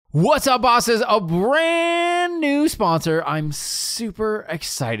What's up, bosses? A brand new sponsor I'm super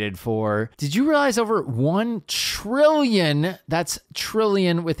excited for. Did you realize over 1 trillion, that's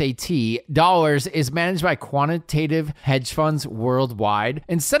trillion with a T, dollars is managed by quantitative hedge funds worldwide?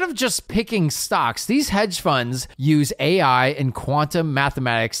 Instead of just picking stocks, these hedge funds use AI and quantum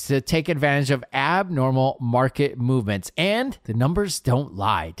mathematics to take advantage of abnormal market movements. And the numbers don't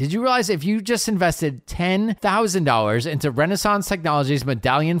lie. Did you realize if you just invested $10,000 into Renaissance Technologies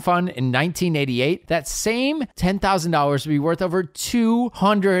Medallion Fund in 1988, that same $10,000 would be worth over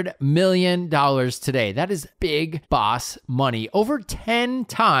 $200 million today. That is big boss money, over 10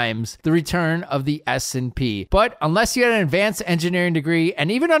 times the return of the S&P. But unless you had an advanced engineering degree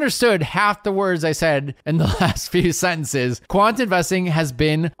and even understood half the words I said in the last few sentences, quant investing has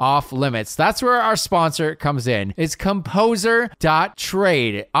been off limits. That's where our sponsor comes in. It's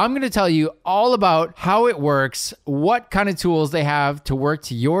Composer.trade. I'm going to tell you all about how it works, what kind of tools they have to work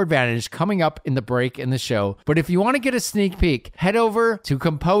to your advantage coming up in the break in the show. But if you want to get a sneak peek, head over to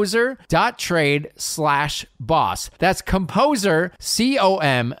composer.trade/boss. That's composer,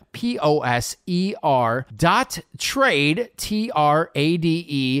 COMPOSER.trade,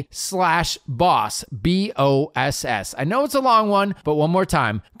 TRADE/boss, BOSS. I know it's a long one, but one more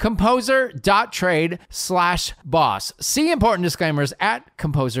time, composer.trade/boss. See important disclaimers at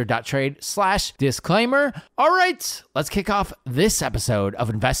composer.trade/disclaimer. All right, let's kick off this episode of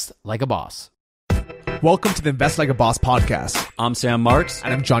Invest Like a Boss. Welcome to the Invest Like a Boss podcast. I'm Sam Marks.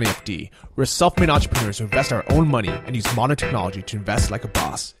 And I'm Johnny FD. We're self-made entrepreneurs who invest our own money and use modern technology to invest like a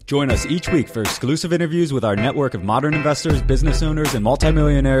boss. Join us each week for exclusive interviews with our network of modern investors, business owners, and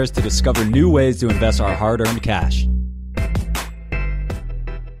multimillionaires to discover new ways to invest our hard-earned cash.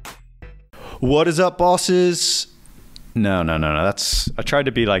 What is up, bosses? No. I tried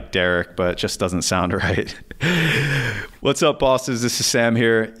to be like Derek, but it just doesn't sound right. What's up, bosses? This is Sam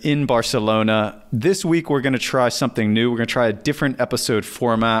here in Barcelona. This week, we're going to try something new. We're going to try a different episode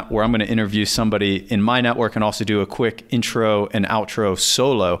format where I'm going to interview somebody in my network and also do a quick intro and outro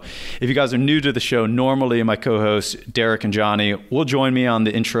solo. If you guys are new to the show, normally my co-hosts, Derek and Johnny, will join me on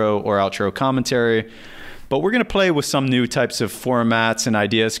the intro or outro commentary. But we're going to play with some new types of formats and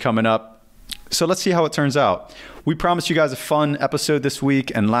ideas coming up. So let's see how it turns out. We promised you guys a fun episode this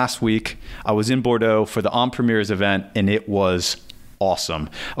week, and last week I was in Bordeaux for the Primeurs event, and it was awesome.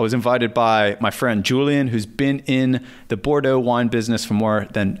 I was invited by my friend Julien, who's been in the Bordeaux wine business for more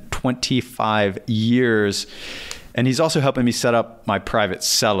than 25 years, and he's also helping me set up my private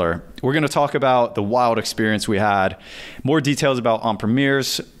cellar. We're going to talk about the wild experience we had, more details about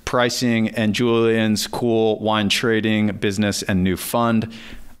Primeurs, pricing, and Julien's cool wine trading business and new fund.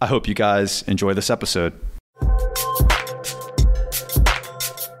 I hope you guys enjoy this episode.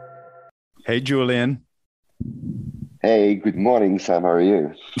 Hey, Julien. Hey, good morning, Sam. How are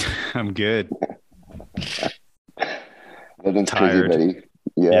you? I'm good. That's Tired. Crazy, buddy.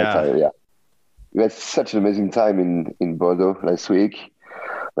 Yeah, tired, yeah. We had such an amazing time in Bordeaux last week.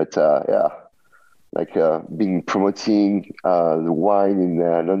 But being promoting the wine in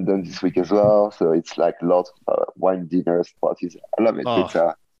London this week as well. So it's like lots of wine dinners, parties. I love it.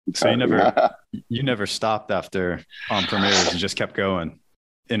 Oh. So you never stopped after Primeurs. You just kept going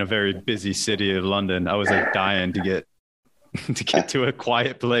in a very busy city of London. I was like dying to get to a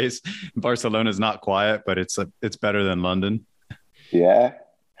quiet place. Barcelona's not quiet, but it's better than London. Yeah.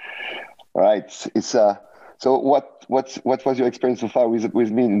 All right. It's so what was your experience so far with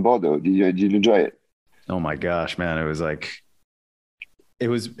me in Bordeaux? Did you enjoy it? Oh my gosh, man! It was like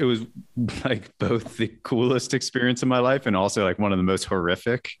both the coolest experience of my life and also like one of the most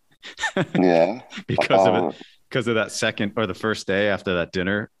horrific. Yeah. because of that second or the first day after that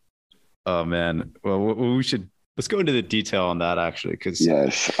dinner. Oh man. Well, let's go into the detail on that actually.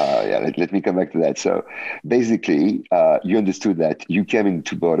 Yes. Let me come back to that. So basically, you understood that you came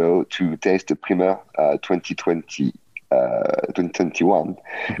into Bordeaux to taste the Primeurs 2021,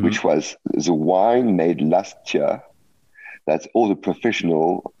 mm-hmm. which was the wine made last year. That's all the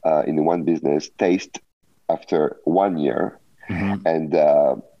professional in the wine business taste after 1 year. Mm-hmm. And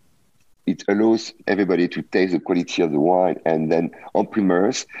it allows everybody to taste the quality of the wine. And then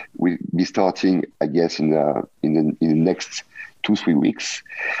Primeurs will be starting, I guess, in the next 2-3 weeks,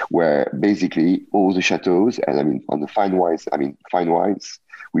 where basically all the chateaux, and on the fine wines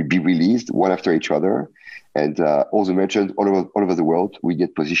will be released one after each other. And all the merchants all over the world will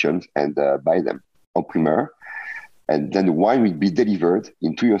get positions and buy them on Primeurs. And then the wine will be delivered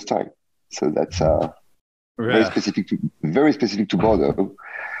in 2 years' time. So that's very specific to Bordeaux.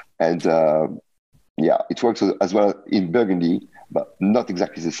 And it works as well in Burgundy, but not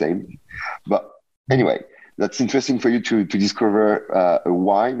exactly the same. But anyway, that's interesting for you to discover a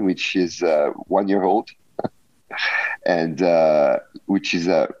wine which is 1 year old, and which is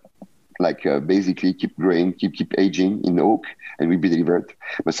basically keep growing, keep aging in oak, and will be delivered.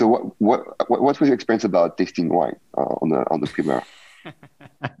 But so what was your experience about tasting wine on the Primeur?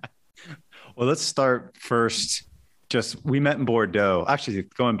 Well, let's start first. We met in Bordeaux. Actually,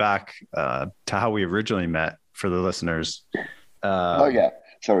 going back to how we originally met for the listeners. Oh yeah,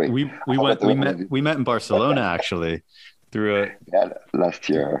 sorry. We met in Barcelona actually through last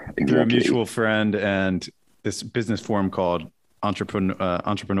year, exactly. Through a mutual friend and this business forum called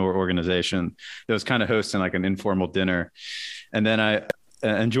Entrepreneur Organization that was kind of hosting like an informal dinner, and then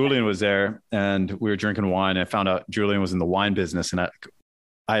and Julien was there, and we were drinking wine. And I found out Julien was in the wine business, and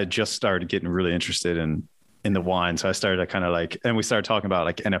I had just started getting really interested in the wine, so I started to kind of and we started talking about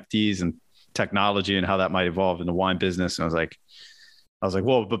like NFTs and technology and how that might evolve in the wine business. And I was like,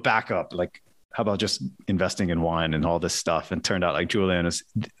 well, but back up, like, how about just investing in wine and all this stuff? And turned out like Julien is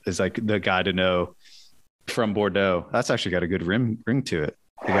like the guy to know from Bordeaux. That's actually got a good ring to it.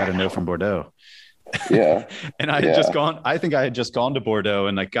 The guy to know from Bordeaux. Yeah. And I think I had just gone to Bordeaux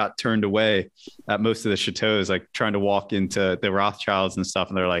and like got turned away at most of the chateaus, like trying to walk into the Rothschilds and stuff.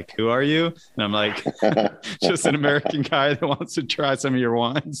 And they're like, who are you? And I'm like, just an American guy that wants to try some of your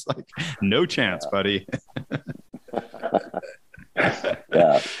wines. Like, no chance, buddy.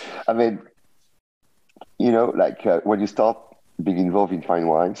 Yeah. I mean, when you start being involved in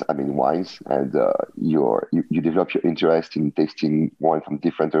wines, and you develop your interest in tasting wine from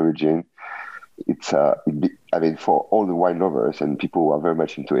different origin. For all the wine lovers and people who are very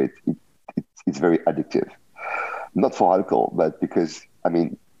much into it, it's very addictive. Not for alcohol, but because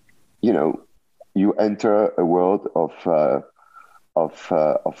you enter a world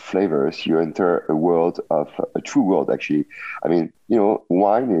of flavors. You enter a true world, actually.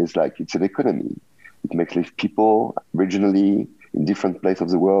 Wine is like, it's an economy. It makes live people regionally in different places of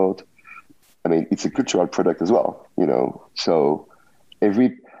the world. It's a cultural product as well, So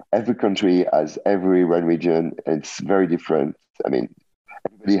every country has every wine region, and it's very different.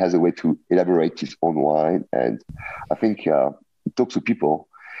 Everybody has a way to elaborate his own wine, and I think it talks to people,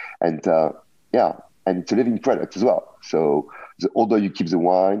 and it's a living product as well. So the older you keep the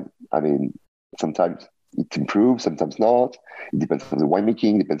wine, sometimes it improves, sometimes not. It depends on the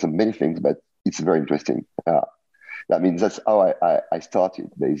winemaking, depends on many things, but it's very interesting. That's how I started,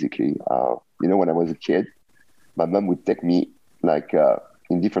 basically. When I was a kid, my mom would take me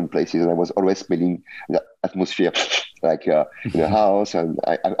in different places, and I was always smelling the atmosphere, in a house, and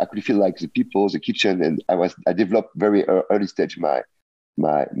I could feel like the people, the kitchen, and I developed very early stage my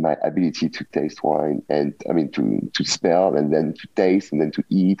ability to taste wine, and to smell, and then to taste, and then to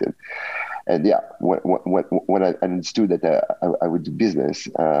eat, and when I understood that I would do business,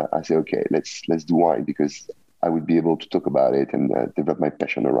 I said, okay, let's do wine, because I would be able to talk about it and develop my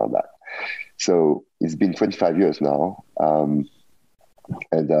passion around that. So it's been 25 years now.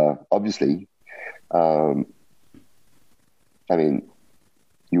 And obviously,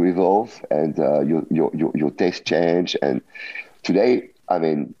 you evolve, and your taste change. And today,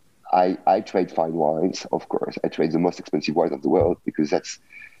 I trade fine wines, of course. I trade the most expensive wines of the world, because that's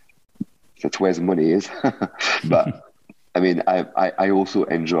where the money is. But I also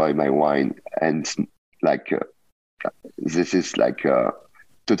enjoy my wine, and this is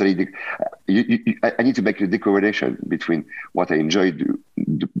totally. I need to make a decorrelation between what I enjoy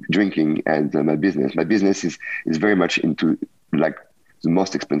drinking and my business. My business is very much into the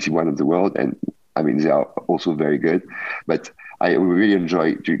most expensive wine of the world, and they are also very good. But I really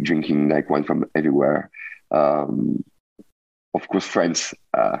enjoy drinking wine from everywhere. Of course, France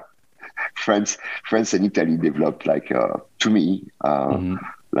and Italy developed to me.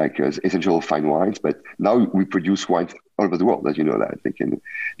 Essential fine wines, but now we produce wines all over the world, as you know that, in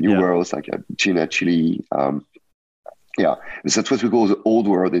new worlds like China, Chile. That's what we call the old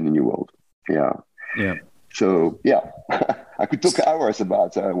world and the new world. So I could talk hours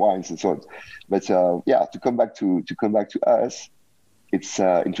about wines and so on, but to come back to us, it's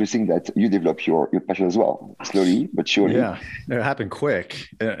interesting that you develop your passion as well, slowly but surely. Yeah, it happened quick.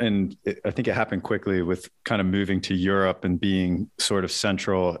 And I think it happened quickly with kind of moving to Europe and being sort of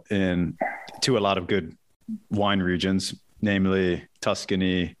central to a lot of good wine regions, namely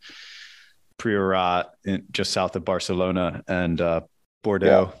Tuscany, Priorat, just south of Barcelona, and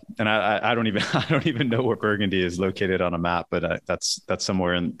Bordeaux. Yeah. And I don't even know where Burgundy is located on a map, but that's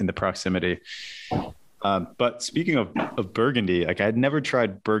somewhere in the proximity. But speaking of Burgundy, I had never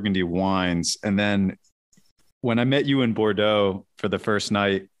tried Burgundy wines. And then when I met you in Bordeaux for the first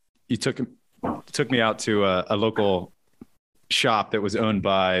night, you took me out to a local shop that was owned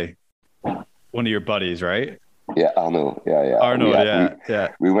by one of your buddies, right? Yeah, Arnaud. Yeah. Arnaud,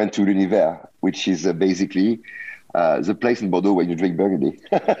 yeah. We went to l'Univers, which is basically the place in Bordeaux where you drink Burgundy.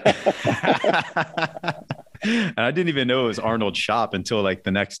 And I didn't even know it was Arnold's shop until like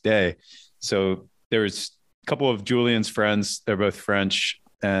the next day. So there was a couple of Julian's friends. They're both French,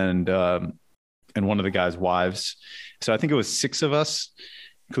 and one of the guys' wives. So I think it was 6 of us,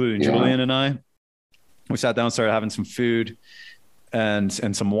 including Julian and I. We sat down, started having some food and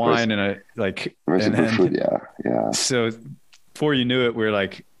some wine, Food, yeah. So before you knew it, we were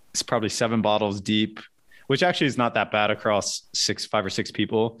like, it's probably 7 bottles deep, which actually is not that bad across 5 or 6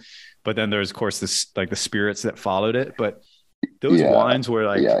 people. But then there's, of course, this like the spirits that followed it. But those wines were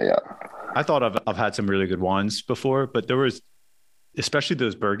like, I thought I've had some really good wines before, but there was, especially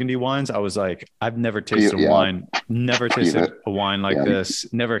those Burgundy wines, I was like, I've never tasted a wine, never tasted a wine like this,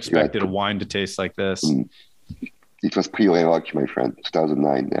 never expected a wine to taste like this. It was pre-Rock, my friend,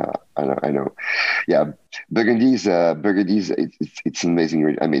 2009. Yeah, I know. Yeah, Burgundy is it's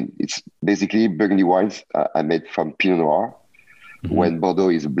amazing. I mean, it's basically Burgundy wines are made from Pinot Noir, when Bordeaux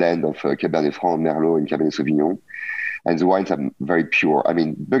is a blend of Cabernet Franc, Merlot, and Cabernet Sauvignon. And the wines are very pure. I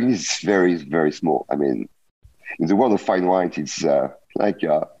mean, Burgundy is very, very small. I mean, in the world of fine wines, it's like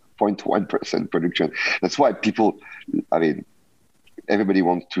 0.1% production. That's why everybody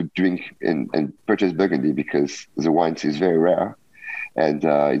wants to drink and purchase Burgundy, because the wines is very rare and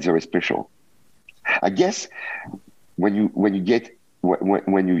it's very special. I guess when you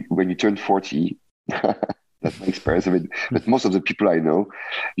turn 40, that's my experience of it. But most of the people I know,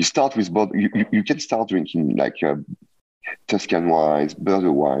 you start with you can start drinking like Tuscan wines,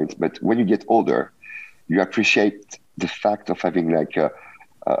 Bordeaux wines, but when you get older, you appreciate the fact of having like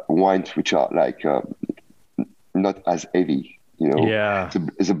wines which are like not as heavy. You know,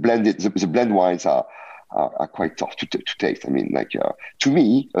 the blend wines are quite tough to taste. I mean, like to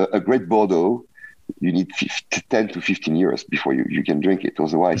me, a great Bordeaux, you need 10 to 15 years before you can drink it.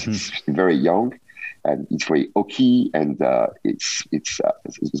 Otherwise, it's very young, and it's very oaky, and it's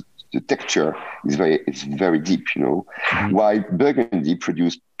the texture is very deep. You know, while Burgundy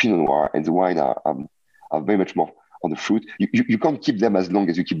produce Pinot Noir, and the wine are very much more on the fruit. You can't keep them as long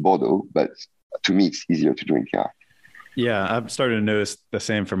as you keep Bordeaux, but to me, it's easier to drink. Yeah, I'm starting to notice the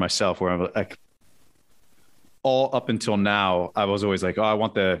same for myself, where I'm like, all up until now, I was always like, oh, I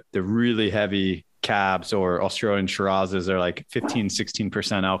want the really heavy cabs or Australian Shirazes. They're like 15,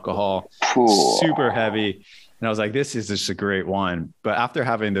 16% alcohol, super heavy. And I was like, this is just a great wine. But after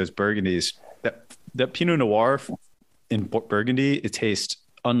having those Burgundies, that Pinot Noir in Burgundy, it tastes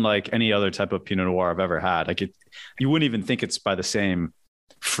unlike any other type of Pinot Noir I've ever had. Like you wouldn't even think it's by the same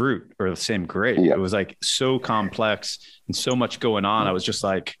fruit or the same grape. It was like so complex and so much going on. I was just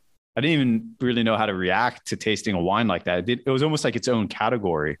like, I didn't even really know how to react to tasting a wine like that. It was almost like its own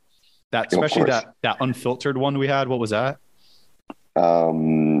category. Especially that unfiltered one we had. What was that?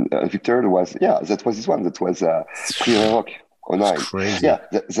 Unfiltered was that was this one. That was Primeurs. Crazy. Yeah,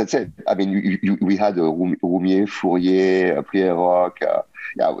 that's it. I mean, we had a Roumier, Fourier, Primeurs.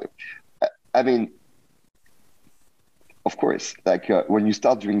 I mean, of course, like when you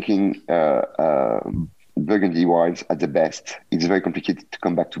start drinking Burgundy wines at the best, it's very complicated to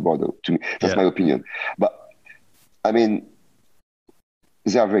come back to Bordeaux. To me, that's my opinion. But I mean,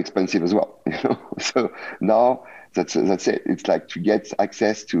 they are very expensive as well. You know? So now that's it. It's like to get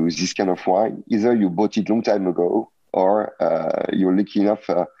access to this kind of wine, either you bought it long time ago, or you're lucky enough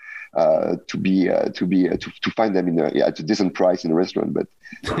to find them at a decent price in a restaurant. But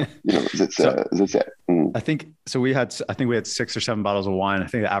you know, that's it. I think so. We had 6 or 7 bottles of wine. I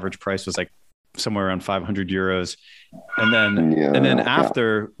think the average price was like somewhere around 500 euros. And then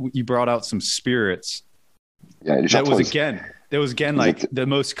after you brought out some spirits. Yeah, that was again like the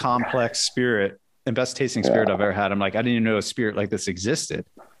most complex spirit and best tasting spirit I've ever had. I'm like, I didn't even know a spirit like this existed.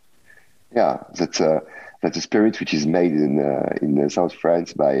 Yeah, that's a spirit which is made in South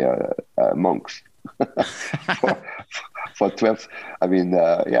France by monks for 12. I mean,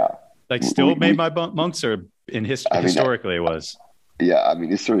 like still made by monks, or historically it was. Yeah, I mean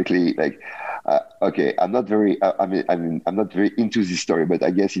historically, like okay, I'm not very I'm not very into this story, but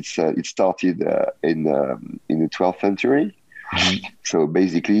I guess it started in the 12th century. So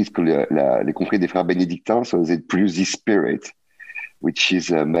basically, it's called les Confrères des Frères Bénédictins. So they produce this spirit, which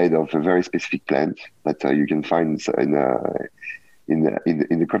is made of a very specific plant that you can find in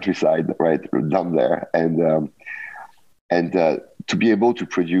the countryside, right down there, and to be able to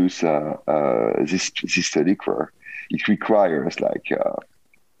produce this liquor, it requires like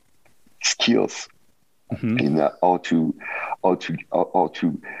skills in how to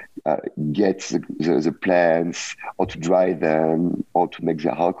get the plants, how to dry them, how to make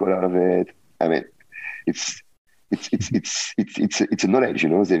the alcohol out of it, I mean, it's a knowledge, you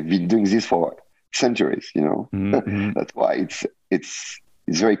know. They've been doing this for centuries, you know. Mm-hmm. That's why it's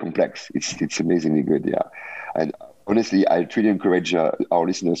very complex. It's amazingly good, yeah. And honestly, I truly encourage our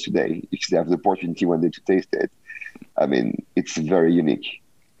listeners today, if they have the opportunity one day to taste it. I mean, it's very unique.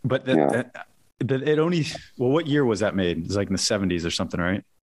 But it only, well, what year was that made? It was like in the 70s or something, right?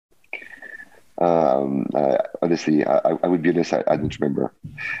 Honestly, I would be honest, I don't remember.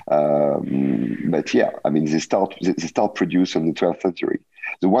 But yeah, I mean, they start produced in the 12th century.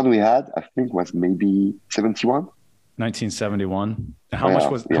 The one we had, I think, was maybe 71. 1971. How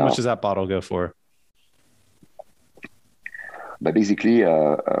much does that bottle go for? But basically,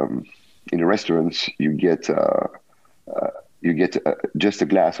 in a restaurant, you get just a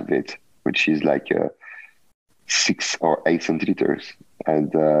glass of it, which is like 6 or 8 centiliters,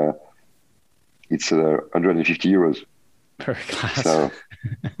 and it's 150 euros per glass. So,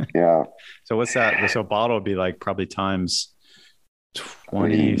 yeah. So what's that? So a bottle would be like probably times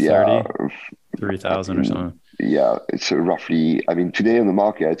 20, 30, 3,000 or something. Yeah, it's roughly. I mean, today on the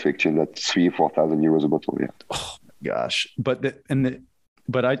market, to exchange that 3,000 or 4,000 euros a bottle. Yeah. Oh my gosh! But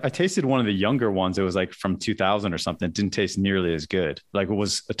I tasted one of the younger ones. It was like from 2000 or something. It didn't taste nearly as good. Like it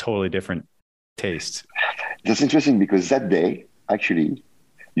was a totally different taste. That's interesting because that day, actually,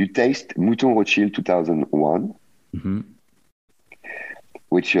 you taste Mouton Rothschild 2001, mm-hmm.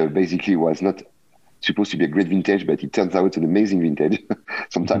 which basically was not supposed to be a great vintage, but it turns out an amazing vintage.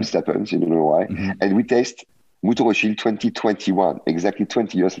 Sometimes it happens, you don't know why. Mm-hmm. And we taste Mouton Rothschild 2021, exactly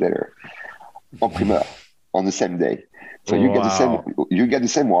 20 years later, en primeur, on the same day. So you get the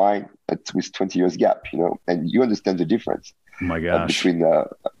same wine with 20 years gap, you know, and you understand the difference. Oh my gosh. Between a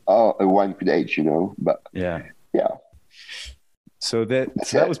wine could age, you know, but yeah. So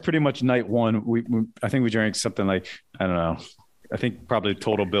that was pretty much night one. I think we drank something like, I don't know, I think probably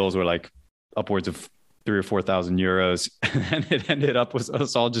total bills were like upwards of 3,000 or 4,000 euros. And it ended up with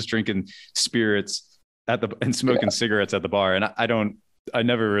us all just drinking spirits and smoking cigarettes at the bar. And I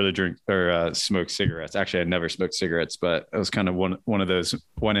never really drink or smoke cigarettes. Actually, I never smoked cigarettes, but it was kind of one of those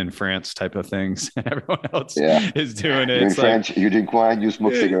one in France type of things. And everyone else is doing it. In France, you drink wine, you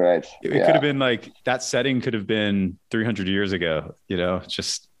smoke cigarettes. It could have been like that setting could have been 300 years ago, you know,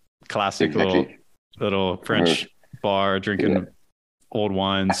 just classic little French bar drinking old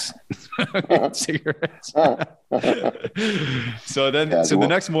wines, cigarettes. So the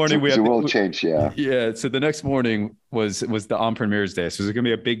next morning we had the world changed. Yeah. So the next morning was the on premieres day. So it was going to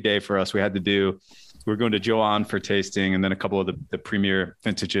be a big day for us. We were going to Joanne for tasting, and then a couple of the premier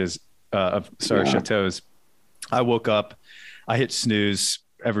vintages of chateaus. I woke up, I hit snooze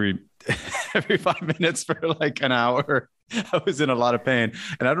every 5 minutes for like an hour. I was in a lot of pain,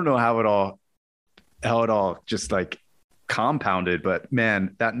 and I don't know how it all just like compounded, but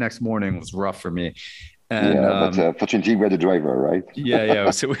man, that next morning was rough for me. And but fortunately we had a driver, right?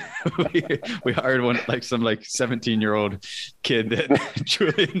 So we hired some 17-year-old kid that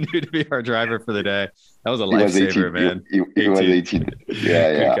Julien knew to be our driver for the day. That was a lifesaver, man. He was 18.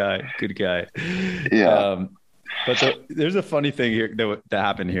 Good guy. Yeah. But there's a funny thing here that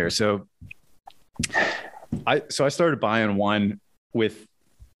happened here. So I started buying wine with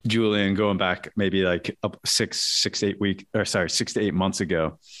Julien going back maybe like 6 to 8 months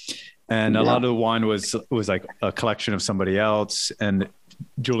ago. And a lot of the wine was like a collection of somebody else. And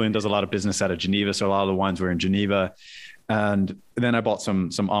Julien does a lot of business out of Geneva. So a lot of the wines were in Geneva. And then I bought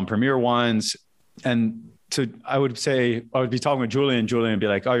some on premier wines. And so I would be talking with Julien would be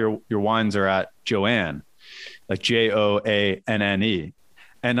like, oh, your wines are at Joanne, like Joanne.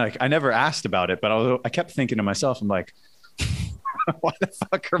 And like, I never asked about it, but I kept thinking to myself, I'm like, why the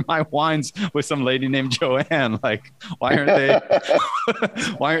fuck are my wines with some lady named Joanne? Like, why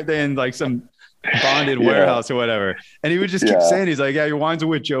aren't they in like some bonded warehouse or whatever? And he would just keep saying, he's like, yeah, your wines are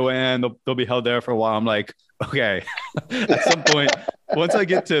with Joanne. They'll be held there for a while. I'm like, okay. At some point, once I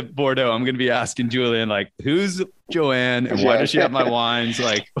get to Bordeaux, I'm going to be asking Julien, like, who's Joanne and why does she have my wines?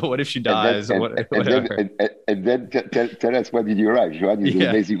 Like, what if she dies? And then tell us, when did you arrive? Joanne is an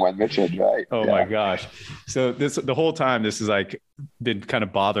amazing wine merchant, right? Oh my gosh. So the whole time, this is like been kind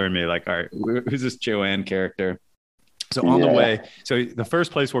of bothering me. Like, all right, who's this Joanne character? So on the way, so the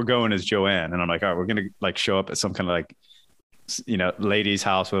first place we're going is Joanne. And I'm like, all right, we're going to like show up at some kind of like, you know, lady's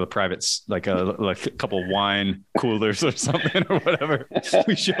house with a private, like a couple wine coolers or something or whatever.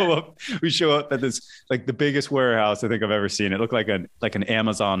 We show up at this, like the biggest warehouse I think I've ever seen. It looked like an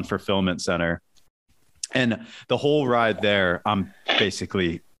Amazon fulfillment center. And the whole ride there, I've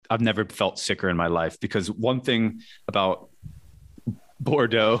never felt sicker in my life, because one thing about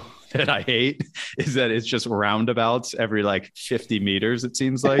Bordeaux that I hate is that it's just roundabouts every like 50 meters, it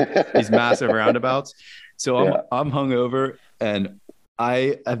seems like, these massive roundabouts. So I'm hungover, and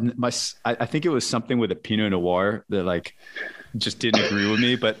I think it was something with a Pinot Noir that like just didn't agree with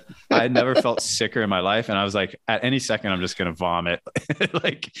me, but I never felt sicker in my life. And I was like, at any second, I'm just going to vomit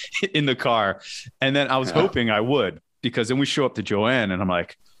like in the car. And then I was hoping I would, because then we show up to Joanne and I'm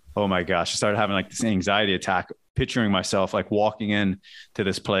like, oh my gosh, I started having like this anxiety attack, picturing myself like walking in to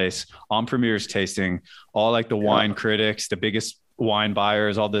this place on Primeurs tasting, all like the wine critics, the biggest wine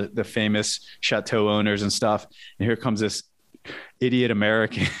buyers, all the famous chateau owners and stuff. And here comes this idiot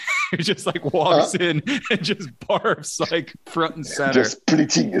American who just like walks in and just barfs like front and center. Just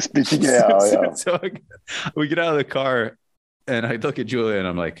splitting air. So we get out of the car and I look at Julia and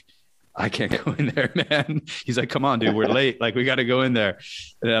I'm like, I can't go in there, man. He's like, come on, dude, we're late. Like, we got to go in there.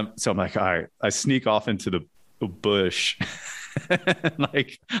 And so I'm like, all right. I sneak off into the bush and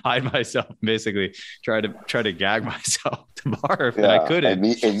like hide myself, basically try to gag myself to barf, and I couldn't.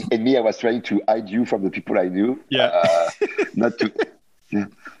 And me, I was trying to hide you from the people I knew. Not to.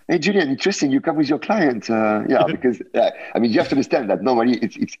 Hey, Julien, interesting. You come with your client. Because I mean, you have to understand that normally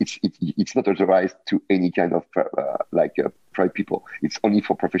it's not authorized to any kind of private people. It's only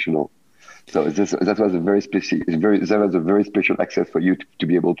for professional. So that was a very specific, that was a very special access for you to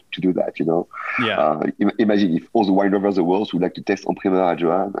be able to do that. You know. Yeah. Imagine if all the wine lovers of the world would like to test en primeur à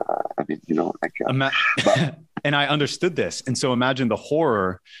Joanne. I mean, you know, like. And I understood this, and so imagine the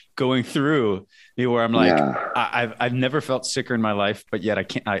horror going through me, where I'm like, I've never felt sicker in my life, but yet I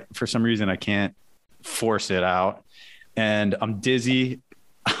can't. For some reason, I can't force it out, and I'm dizzy.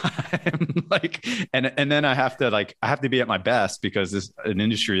 I'm like, and then I have to be at my best, because this is an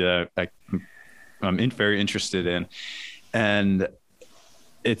industry that I'm very interested in, and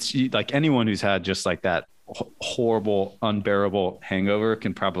it's like anyone who's had just like that horrible, unbearable hangover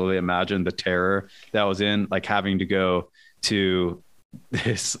can probably imagine the terror that was in, like having to go to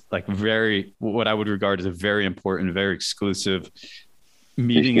this like what I would regard as a very important, very exclusive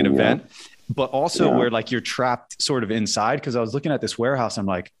meeting and event. But also where like you're trapped sort of inside, because I was looking at this warehouse, I'm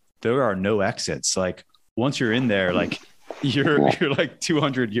like, there are no exits. Like once you're in there, like you're like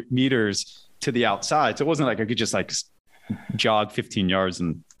 200 meters to the outside. So it wasn't like I could just like jog 15 yards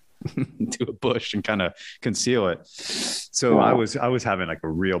and to a bush and kind of conceal it. So I was having like a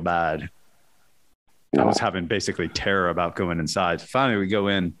real bad. I was having basically terror about going inside. Finally, we go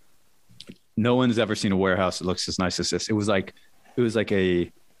in. No one's ever seen a warehouse that looks as nice as this. It was like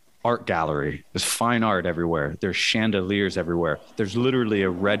a art gallery. There's fine art everywhere. There's chandeliers everywhere. There's literally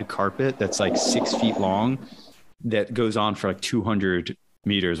a red carpet that's like 6 feet long that goes on for like 200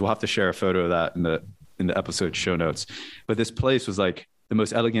 meters. We'll have to share a photo of that in the episode show notes. But this place was like the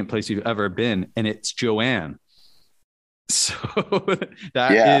most elegant place you've ever been, and it's Joanne. So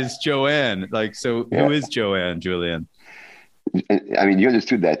that is Joanne. Like, so who is Joanne, Julien? I mean, you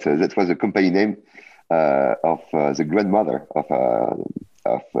understood that that was a company name of the grandmother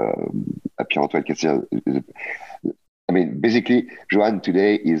of Pierre-Antoine Castillan. I mean, basically, Joanne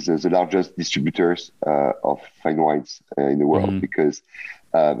today is the largest distributors of fine wines in the world, because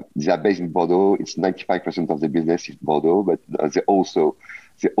they are based in Bordeaux. It's 95% of the business is Bordeaux, but they also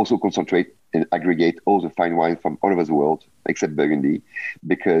concentrate and aggregate all the fine wine from all over the world, except Burgundy,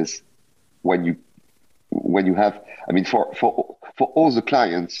 because when you have, I mean, for all the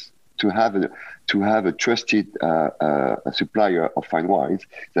clients to have a trusted supplier of fine wines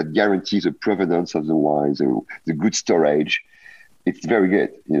that guarantees the provenance of the wines, the good storage, it's very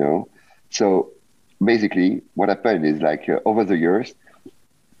good, you know. So basically, what happened is like over the years,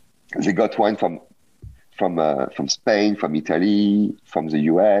 they got wine from Spain, from Italy, from the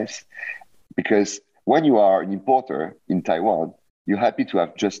US, because when you are an importer in Taiwan, you're happy to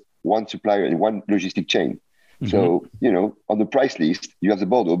have just one supplier and one logistic chain. So, you know, on the price list, you have the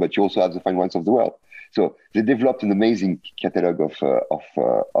Bordeaux, but you also have the fine wines of the world. So they developed an amazing catalog of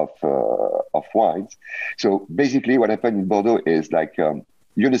wines. So basically what happened in Bordeaux is like,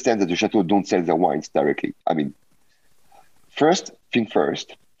 you understand that the chateau don't sell their wines directly. I mean, first,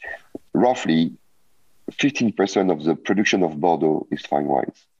 roughly 15% of the production of Bordeaux is fine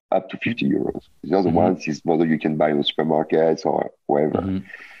wines, up to 50 euros. The other ones is Bordeaux you can buy in the supermarkets or wherever.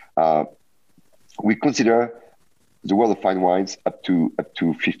 We consider the world of fine wines up to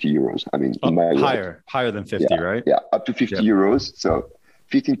 50 euros. I mean, higher than 50, right? Yeah, up to 50 euros. So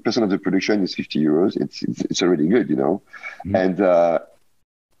 15% of the production is 50 euros. It's already good, you know. And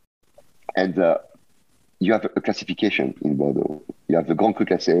you have a classification in Bordeaux. You have the Grand Cru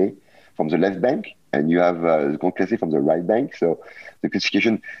Classé from the left bank, and you have the Grand Classé from the right bank. So the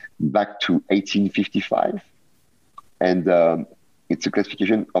classification back to 1855, and it's a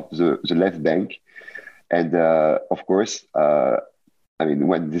classification of the left bank. And of course, I mean,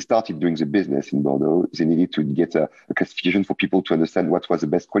 when they started doing the business in Bordeaux, they needed to get a classification for people to understand what was the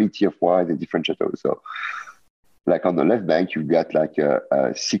best quality of wine in different chateaux. So, like on the left bank, you've got like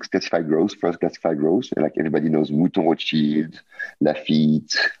 6 classified groves, first classified groves, and like everybody knows Mouton Rothschild,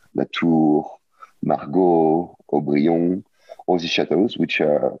 Lafite, Latour, Margaux, Aubryon, all these chateaux, which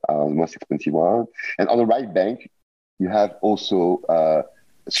are the most expensive ones. And on the right bank, you have also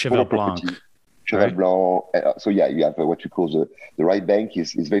Cheval Blanc. Cheval Right. Blanc. So yeah, you have what we call the right bank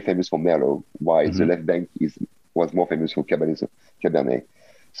is very famous for Merlot, while the left bank was more famous for Cabernet.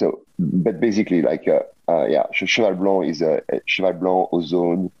 So, but basically, like Cheval Blanc is Cheval Blanc,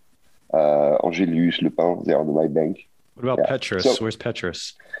 Ozone, Angélus, Le Pin. They're on the right bank. What about Petrus? So, Where's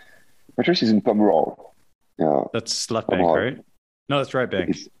Petrus? Petrus is in Pomerol. Yeah, That's left bank, right? No, that's right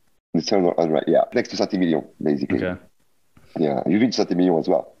bank. It's on the right. Yeah, next to Saint-Emilion, basically. Okay. Yeah, you've been to Saint-Emilion as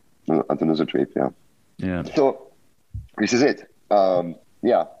well at another trip. Yeah. Yeah. So this is it.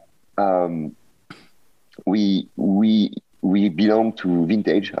 We belong to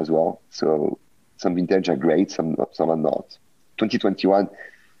vintage as well. So some vintage are great, some are not. 2021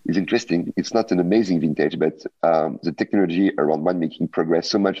 is interesting. It's not an amazing vintage, but the technology around winemaking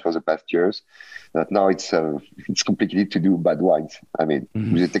progressed so much for the past years that now it's complicated to do bad wines. I mean,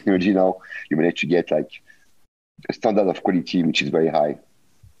 with the technology now, you manage to get like a standard of quality which is very high.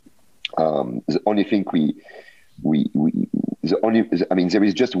 The only thing there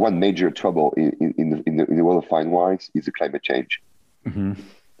is just one major trouble in the world of fine wines is the climate change.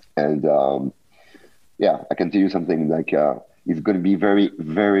 And I can tell you something like it's going to be very,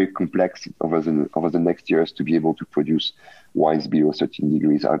 very complex over the next years to be able to produce wines below 13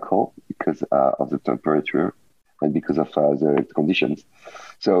 degrees alcohol because of the temperature and because of the conditions.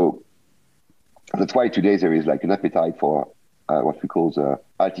 So that's why today there is like an appetite for what we call the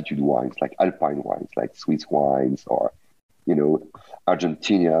altitude wines, like alpine wines, like Swiss wines or,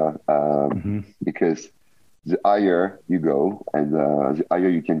 Argentina, because the higher you go and the higher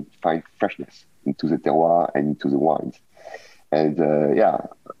you can find freshness into the terroir and into the wines. And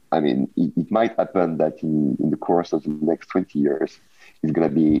I mean, it might happen that in the course of the next 20 years, it's going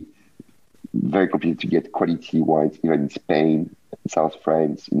to be very complicated to get quality wines, even in Spain, in South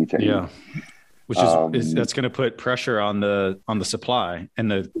France, in Italy. Yeah. Which is that's going to put pressure on the supply, and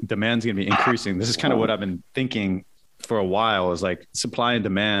the demand's going to be increasing. This is kind of what I've been thinking for a while, is like supply and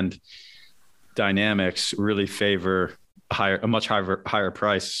demand dynamics really favor a much higher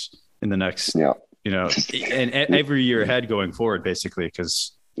price in the next, and every year ahead going forward, basically,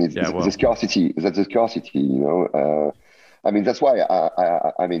 because the scarcity. That's the scarcity, I mean, that's why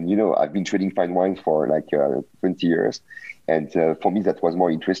I've been trading fine wines for like 20 years. And for me, that was more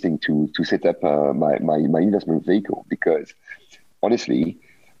interesting to set up my investment vehicle, because honestly,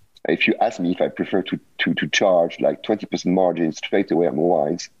 if you ask me if I prefer to charge like 20% margin straight away on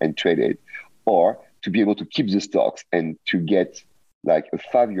wines and trade it, or to be able to keep the stocks and to get like a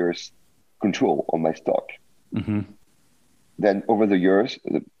 5 years control on my stock, then over the years,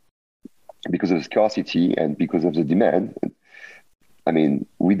 because of the scarcity and because of the demand, I mean,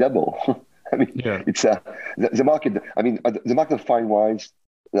 we double. I mean, it's the market. I mean, the market of fine wines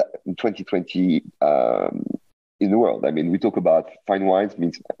in 2020 in the world. I mean, we talk about fine wines.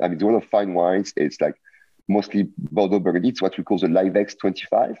 The world of fine wines is like mostly Bordeaux, Burgundy. It's what we call the LIVEX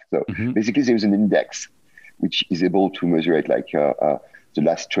 25. So basically, there is an index which is able to measure it, like the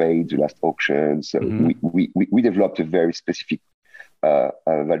last trade, the last auction. So we developed a very specific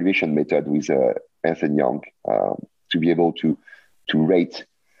valuation method with Ernst & Young to be able to rate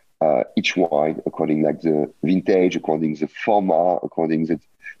each wine according like the vintage, according the format, according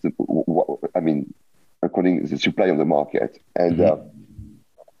according the supply of the market. And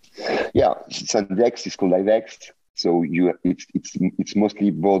this index is called LIVEX. So it's mostly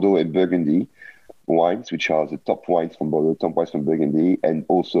Bordeaux and Burgundy wines, which are the top wines from Bordeaux, top wines from Burgundy, and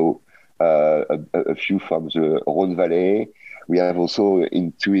also a few from the Rhône Valley. We have also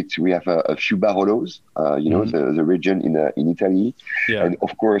into it, we have a few Barolos, the region in Italy. Yeah. And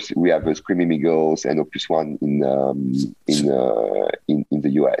of course, we have Screaming Eagles and Opus One in the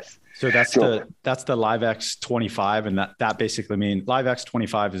US. So that's the LIVEX 25. And that basically means LIVEX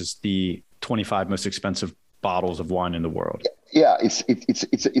 25 is the 25 most expensive bottles of wine in the world. Yeah,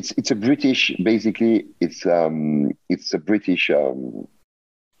 it's a British, basically, it's a British, it's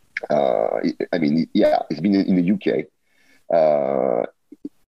been in the UK.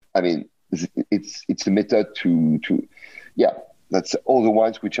 It's a method that's all the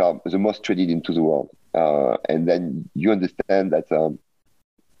wines which are the most traded into the world. And then you understand that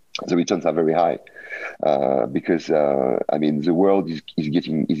the returns are very high because I mean the world is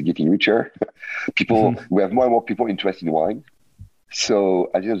getting richer. People we have more and more people interested in wine. So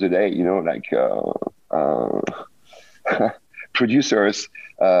at the end of the day, you know, like producers,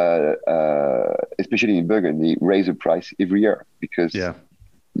 especially in Burgundy, raise the price every year because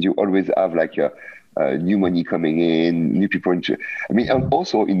you always have like new money coming in, new people. I mean, and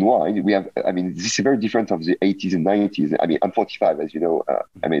also in wine, we have. I mean, this is very different of the 80s and 90s. I mean, I'm 45, as you know.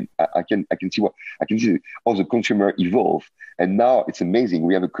 I mean, I can see how the consumer evolve, and now it's amazing.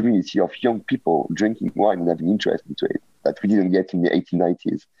 We have a community of young people drinking wine and having interest into it that we didn't get in the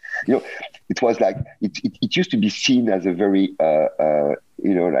 1890s. You know, it was like it used to be seen as a very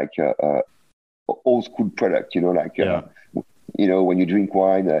you know, like old school product. You know, like. You know, when you drink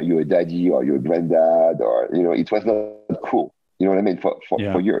wine, you're a daddy or you're a granddad, or, you know, it was not cool. You know what I mean?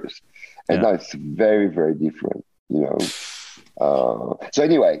 For years. And now it's very, very different, you know. So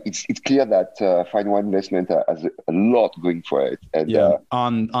anyway, it's clear that fine wine investment has a lot going for it. And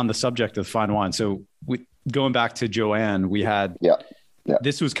on the subject of fine wine, so going back to Joanne, we had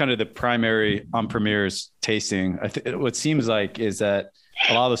this was kind of the primary on Primeurs tasting. What seems like is that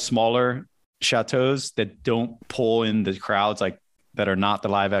a lot of the smaller chateaus that don't pull in the crowds, like that are not the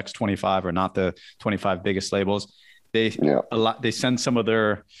Live X 25 or not the 25 biggest labels, they send some of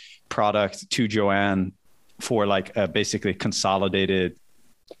their product to Joanne for like a basically consolidated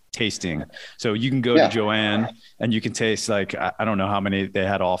tasting. So you can go to Joanne and you can taste like, I don't know how many they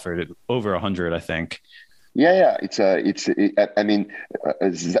had offered, over 100, I think. I mean,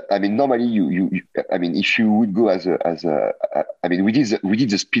 normally you I mean, if you would go as a I mean, we did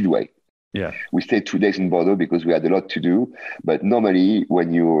the Speedway. Yeah, we stayed 2 days in Bordeaux because we had a lot to do. But normally,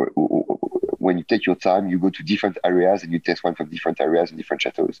 when you take your time, you go to different areas and you taste wine from different areas and different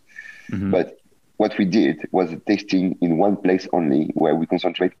chateaux. Mm-hmm. But what we did was a tasting in one place only, where we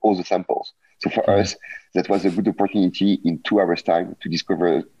concentrate all the samples. So for us, that was a good opportunity in 2 hours' time to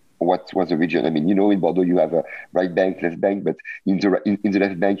discover what was the region. I mean, you know, in Bordeaux you have a right bank, left bank, but in the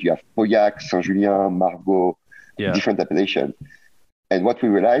left bank you have Pauillac, Saint-Julien, Margaux, different appellations. And what we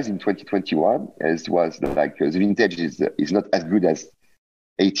realized in 2021 was like the vintage is not as good as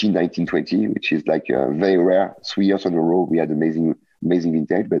 18, 19, 20, which is like very rare. 3 years in a row, we had amazing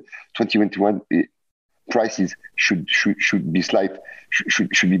vintage. But 2021 prices should be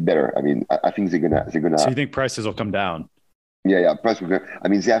should be better. I mean, I think they're gonna. So you think prices will come down? Yeah. Price will go. I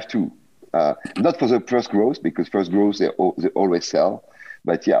mean, they have to. Not for the first growth, because first growth they always sell.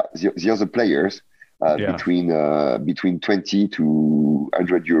 But the other players. Between 20 to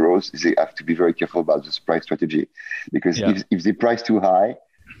 100 euros, they have to be very careful about this price strategy, because if they price too high,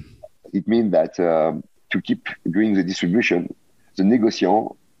 it means that to keep doing the distribution, the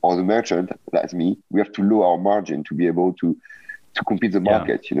negociant or the merchant, that's me, we have to lower our margin to be able to compete the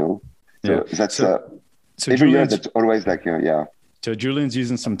market, you know. So that's so every year that's always like So Julian's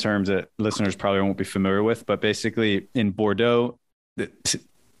using some terms that listeners probably won't be familiar with, but basically in Bordeaux,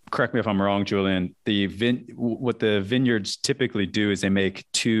 correct me if I'm wrong, Julien, what the vineyards typically do is they make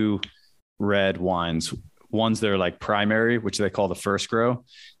 2 red wines. One's their like primary, which they call the first grow.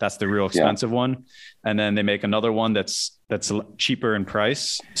 That's the real expensive one. And then they make another one that's cheaper in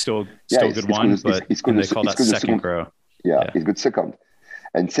price, still good wine, but they call that second grow. It's good second.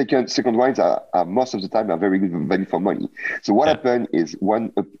 And second wines are most of the time are very good value for money. So what happened is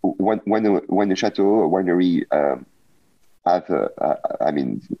when a chateau or winery I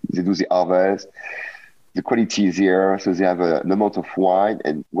mean, they do the harvest, the quality is here, so they have an amount of wine,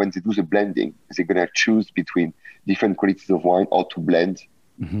 and when they do the blending, they're gonna choose between different qualities of wine or to blend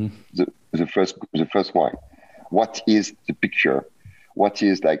the first wine. What is the picture? What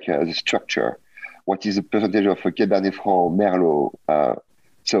is like the structure? What is the percentage of Cabernet Franc, Merlot?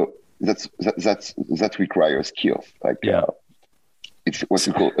 So that requires skills. Like it's what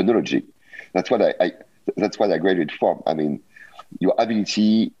we call enology. That's what I graduated from. I mean, your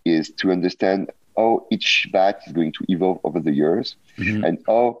ability is to understand how each vat is going to evolve over the years, and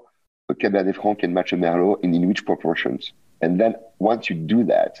how a Cabernet Franc can match a Merlot and in which proportions. And then once you do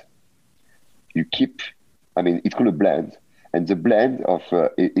that, you keep. I mean, it's called a blend, and the blend of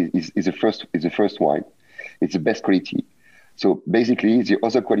is the first wine. It's the best quality. So basically, the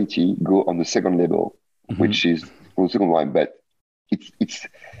other quality go on the second level, which is called second wine, but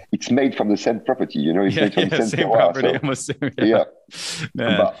it's made from the same property, you know. It's made from the same property.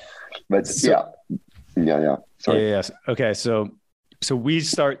 Sorry. Okay, so we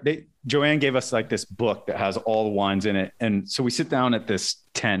Joanne gave us like this book that has all the wines in it, and so we sit down at this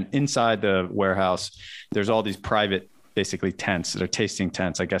tent inside the warehouse. There's all these private, basically tents that are tasting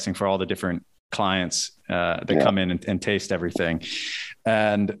tents, I'm guessing, for all the different clients that come in and taste everything.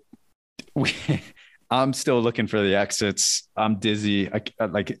 And I'm still looking for the exits. I'm dizzy.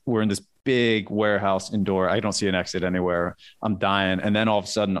 Like we're in this big warehouse indoor. I don't see an exit anywhere. I'm dying. And then all of a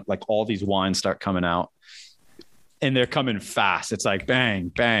sudden, like all these wines start coming out and they're coming fast. It's like bang,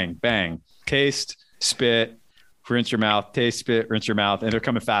 bang, bang, taste, spit, rinse your mouth, taste, spit, rinse your mouth. And they're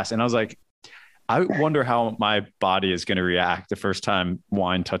coming fast. And I was like, I wonder how my body is going to react the first time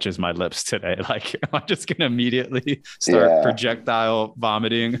wine touches my lips today. Like, am I just going to immediately start projectile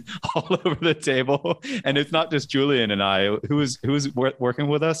vomiting all over the table? And it's not just Julien and I. Who's working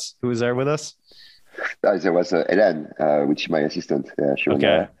with us? Who was there with us? There was Hélène, which is my assistant.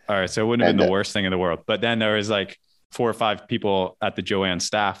 Okay. All right. So it wouldn't have been the worst thing in the world. But then there was like 4 or 5 people at the Joanne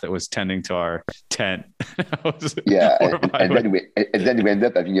staff that was tending to our tent. Yeah, and then we ended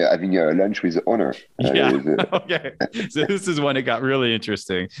up having a lunch with the owner. Okay. So this is when it got really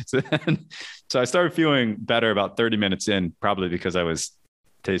interesting. So I started feeling better about 30 minutes in, probably because I was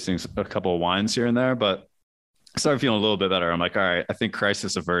tasting a couple of wines here and there, but I started feeling a little bit better. I'm like, all right, I think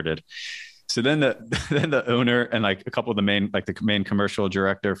crisis averted. So then the owner and like a couple of the main commercial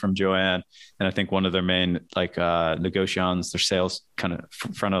director from Joanne, and I think one of their main negotiants, their sales kind of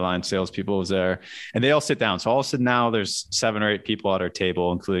front of line salespeople was there, and they all sit down. So all of a sudden now there's 7 or 8 people at our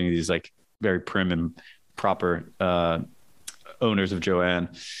table, including these like very prim and proper owners of Joanne.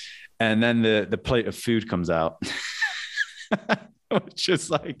 And then the plate of food comes out. Which is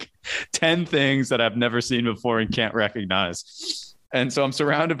like 10 things that I've never seen before and can't recognize. And so I'm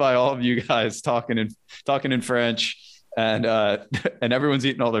surrounded by all of you guys talking in French, and everyone's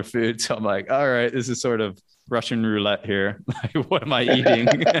eating all their food. So I'm like, all right, this is sort of Russian roulette here. Like, what am I eating?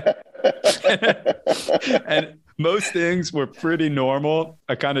 And most things were pretty normal.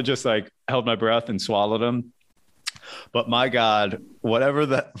 I kind of just like held my breath and swallowed them. But my God, whatever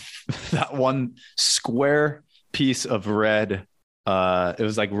that one square piece of red, it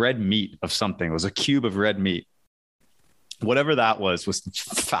was like red meat of something. It was a cube of red meat. Whatever that was the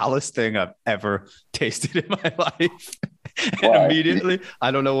foulest thing I've ever tasted in my life. And immediately,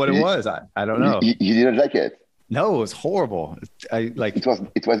 I don't know what it was. I don't know. You didn't like it? No, it was horrible. It was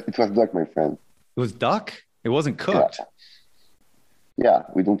duck, my friend. It was duck? It wasn't cooked. Yeah,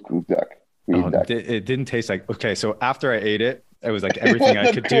 we don't cook duck. We eat duck. It didn't taste like, okay. So after I ate it, it was like everything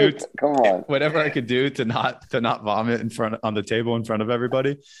I could do. Come on. Whatever I could do to not vomit on the table in front of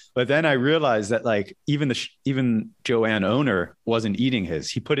everybody. But then I realized that like even Joanne owner wasn't eating his.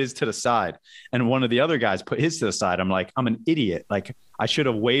 He put his to the side, and one of the other guys put his to the side. I'm like, I'm an idiot. Like I should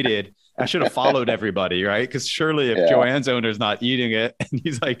have waited. I should have followed everybody, right? Because surely if Joanne's owner's not eating it and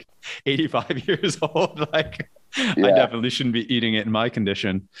he's like 85 years old, like I definitely shouldn't be eating it in my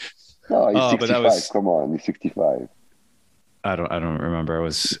condition. No, he's 65. Come on, he's 65. I don't remember. I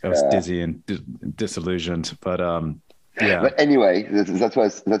was dizzy and disillusioned, but yeah. But anyway, that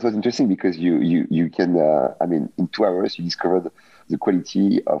was interesting because you can in 2 hours you discovered the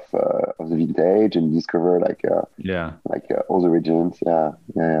quality of the vintage and you discover all the regions. Yeah.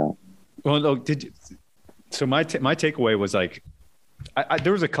 Well, no, so my takeaway was like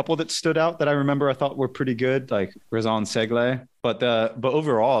there was a couple that stood out that I remember I thought were pretty good, like Raison Segle, but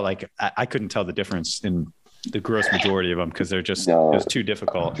overall like I couldn't tell the difference in the gross majority of them because they're just it was too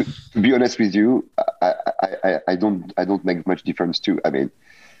difficult. To be honest with you, I don't make much difference too. I mean,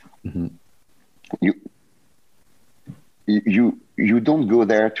 you don't go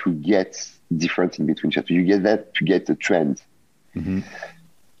there to get difference in between chateaux. You get that to get the trend. Mm-hmm.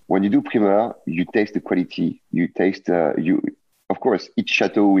 When you do Primeur, you taste the quality. You taste of course each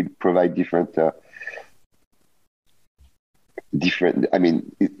chateau will provide different. I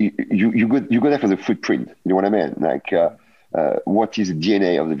mean, you go there for the footprint. You know what I mean? Like, what is the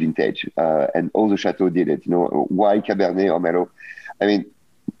DNA of the vintage? And all the chateaux did it. You know, why Cabernet or Merlot? I mean,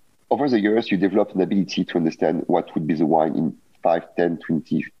 over the years, you develop an ability to understand what would be the wine in 5, 10,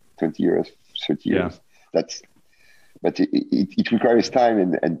 20 years, 30 years. But it requires time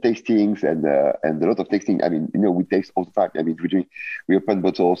and tastings and a lot of tasting. I mean, we taste all the time. I mean, we open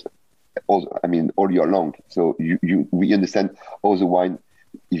bottles. All year long. So we understand how the wine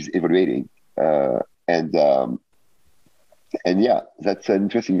is evaluating, and that's an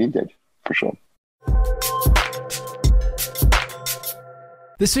interesting vintage for sure.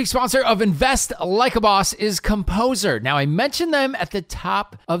 This week's sponsor of Invest Like a Boss is Composer. Now, I mentioned them at the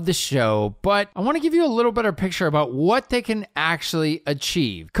top of the show, but I want to give you a little better picture about what they can actually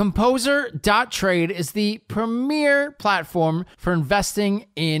achieve. Composer.trade is the premier platform for investing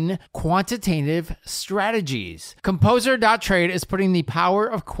in quantitative strategies. Composer.trade is putting the power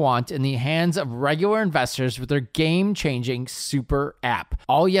of quant in the hands of regular investors with their game-changing super app.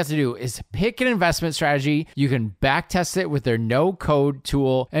 All you have to do is pick an investment strategy. You can backtest it with their no-code tool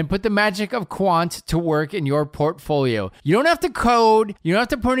tool and put the magic of quant to work in your portfolio. You don't have to code. You don't have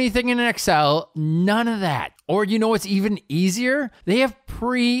to put anything in an Excel. None of that. Or you know what's even easier? They have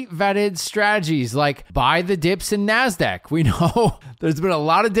pre-vetted strategies like buy the dips in NASDAQ. We know there's been a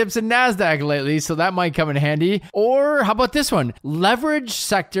lot of dips in NASDAQ lately, so that might come in handy. Or how about this one? Leverage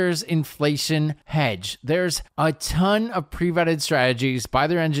sectors inflation hedge. There's a ton of pre-vetted strategies by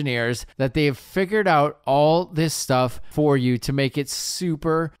their engineers that they have figured out all this stuff for you to make it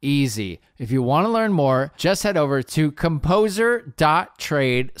super easy. If you want to learn more, just head over to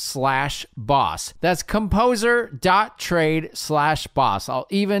composer.trade/boss. That's composer.trade/boss. I'll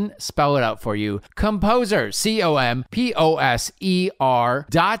even spell it out for you. Composer,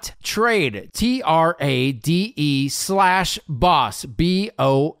 COMPOSER.trade, TRADE/boss,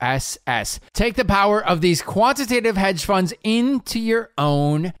 BOSS. Take the power of these quantitative hedge funds into your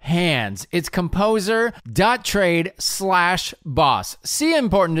own hands. It's composer.trade/boss. See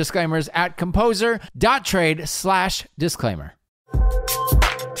important disclaimers at composer.trade/disclaimer.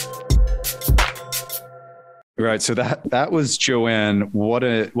 Right. So that was Joanne. What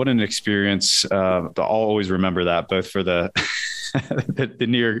an experience. I'll always remember that, both for the the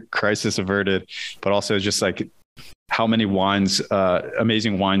near crisis averted, but also just like how many wines,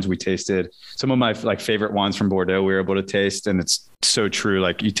 amazing wines we tasted. Some of my favorite wines from Bordeaux we were able to taste, and it's so true.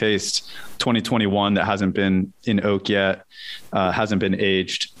 Like you taste 2021 that hasn't been in oak yet, hasn't been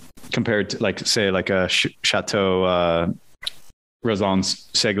aged, compared to a Chateau Raisons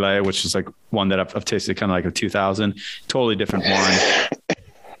Seglé, which is like one that I've tasted kind of like a 2000, totally different wine.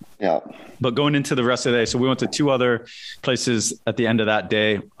 Yeah. But going into the rest of the day, so we went to two other places at the end of that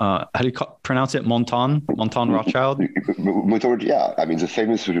day. How do you pronounce it? Mouton Rothschild? Mouton, yeah. I mean, the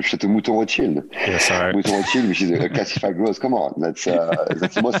famous Chateau Mouton Rothschild. Yeah, sorry. Mouton Rothschild, which is a classified growth. Come on. That's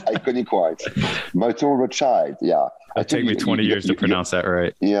the most iconic wine. Mouton Rothschild, yeah. It'll take me 20 years to pronounce that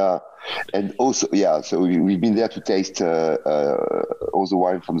right. Yeah. And also, yeah, so we've been there to taste all the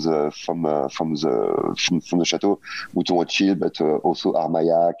wine from the Chateau Mouton Rothschild, but also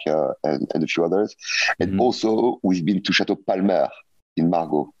Armagnac and a few others. And also, we've been to Chateau Palmer in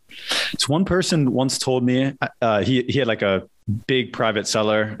Margaux. So one person once told me he had like a big private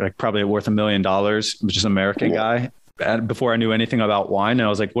cellar, like probably worth $1 million, which is an American guy. And before I knew anything about wine, and I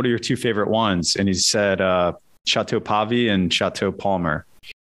was like, "What are your two favorite wines?" And he said Chateau Pavie and Chateau Palmer.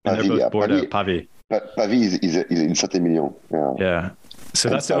 And they're both Bordeaux. Pavie. Pavie is in Saint-Emilion. Yeah. So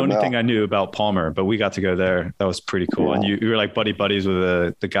that's the only thing I knew about Palmer, but we got to go there. That was pretty cool. Yeah. And you were like buddies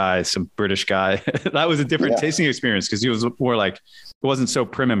with the guy, some British guy. That was a different tasting experience because he was more like, it wasn't so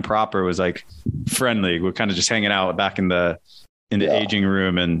prim and proper. It was like friendly. We're kind of just hanging out back in the aging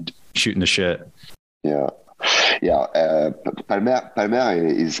room and shooting the shit. Yeah. Yeah, Palmer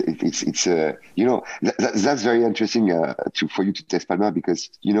is it's that's very interesting for you to test Palmer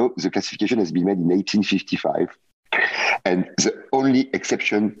because the classification has been made in 1855, and the only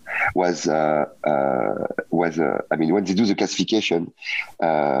exception was when they do the classification,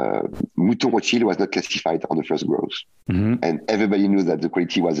 Mouton Rothschild was not classified on the first gross, and everybody knew that the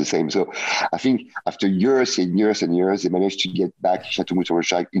quality was the same. So I think after years and years and years, they managed to get back Chateau Mouton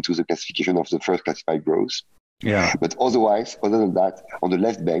Rothschild into the classification of the first classified gross. Yeah. But otherwise, other than that, on the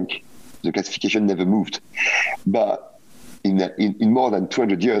left bank, the classification never moved. But in more than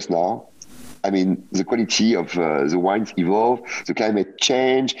 200 years now, I mean, the quality of the wines evolve, the climate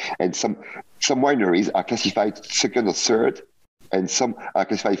change, and some wineries are classified second or third, and some are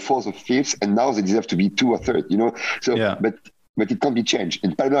classified fourth or fifth, and now they deserve to be two or third. So, but it can't be changed.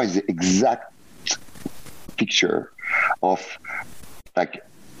 And Palmer is the exact picture of like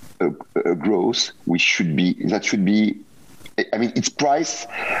a growth should be. I mean, it's priced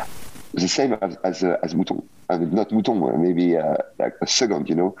the same as Mouton. I mean, not Mouton, maybe like a second.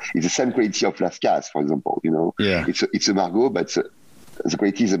 It's the same quality of Las Cases, for example. It's a Margaux, but the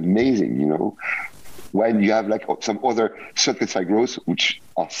quality is amazing. When you have like some other third classified growths which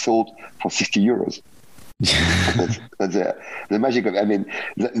are sold for €60. that's the magic of. I mean,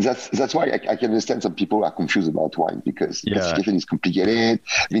 that's why I can understand some people are confused about wine because classification is complicated,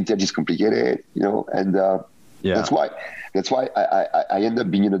 vintage is complicated, and that's why I end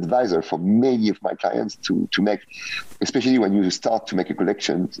up being an advisor for many of my clients to make, especially when you start to make a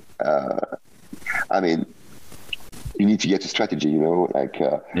collection. I mean, you need to get a strategy,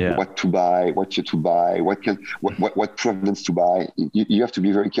 what to buy, what to buy, what provenance to buy. You have to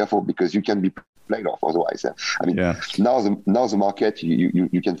be very careful because you can be played off otherwise. I mean, now the market,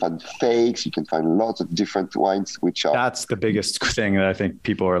 you can find fakes, you can find lots of different wines, which are. That's the biggest thing that I think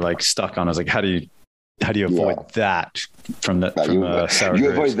people are like stuck on is like, how do you how do you avoid that from sour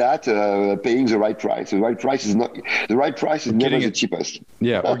you grapes? avoid that paying the right price. The right price is never the cheapest.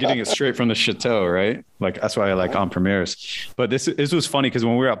 Yeah, or getting it straight from the chateau, right? Like that's why I like on Primeurs. But this was funny because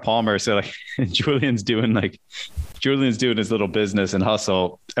when we were at Palmer, so like Julian's doing his little business and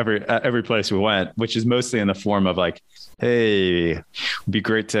hustle at every place we went, which is mostly in the form of like, hey, it'd be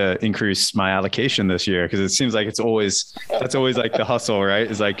great to increase my allocation this year. Cause it seems like that's always like the hustle, right?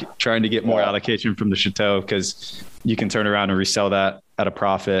 Is like trying to get more allocation from the chateau because you can turn around and resell that at a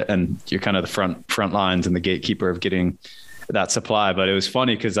profit. And you're kind of the front lines and the gatekeeper of getting that supply. But it was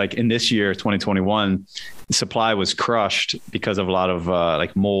funny because like in this year, 2021, the supply was crushed because of a lot of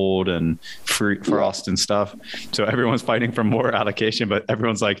like mold and frost and stuff. So everyone's fighting for more allocation, but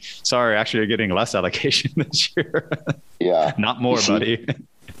everyone's like, sorry, actually you're getting less allocation this year. Yeah. Not more, buddy.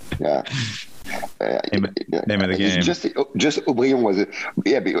 Yeah. Name of the game. Just Aubryon was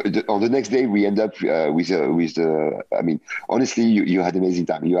on the next day we end up with I mean, honestly, you had an amazing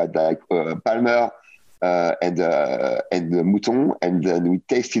time. You had like Palmer, and Mouton, and then we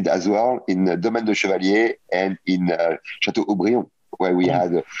tasted as well in Domaine de Chevalier and in Château Aubryon, where we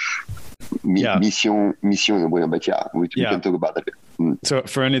had Mission Aubryon. But we can talk about that. So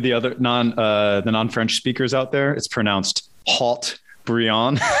for any of the other non-French speakers out there, it's pronounced Haut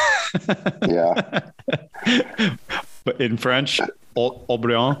Briand. Yeah. But in French,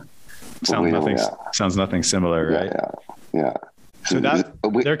 Aubryon sounds nothing similar, right? Yeah. So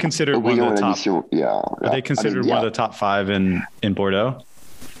they're considered one of the top. Are they considered one of the top 5 in Bordeaux?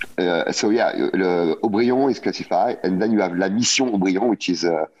 Aubryon is classified, and then you have La Mission Aubryon, which is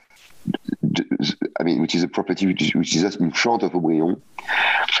a property which is just in front of Aubryon,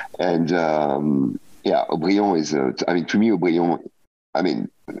 and Aubryon is. To me, Aubryon.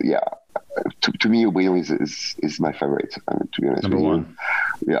 To me, Aubryon is my favorite. To be honest, number one.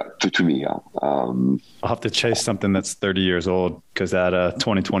 Yeah, to me, yeah. I'll have to chase something that's 30 years old because that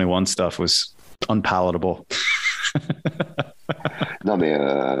 2021 stuff was unpalatable. No,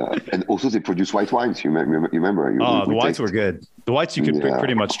 and also they produce white wines. You remember? The whites were good. The whites you could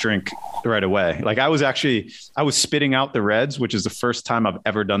pretty much drink right away. Like I was spitting out the reds, which is the first time I've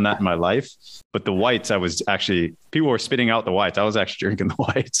ever done that in my life. But the whites, people were spitting out the whites. I was actually drinking the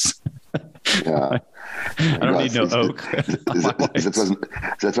whites. Yeah. I don't need no oak.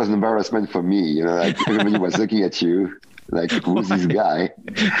 That was an embarrassment for me. Like everybody was looking at you. Like, who's this guy?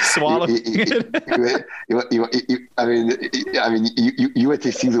 Swallowing it. You were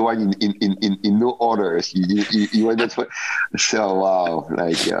tasting the wine in no orders. You were not. So wow,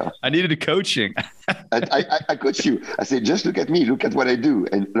 I needed a coaching. I coached you. I said, just look at me, look at what I do,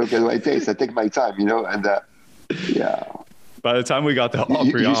 and look at what I taste. I take my time, and yeah. By the time we got to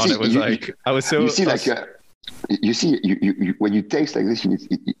Aubryon, it was I was so. You see, when you taste like this, you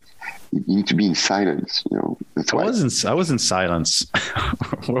need to be in silence. That's why. I was in silence.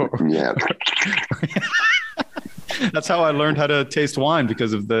 Yeah. That's how I learned how to taste wine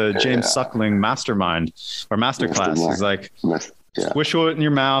because of the James Suckling mastermind or masterclass. It's like swish it in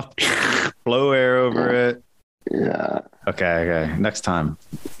your mouth, blow air over it. Yeah. Okay. Next time,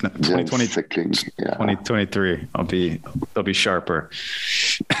 2023, they'll be sharper.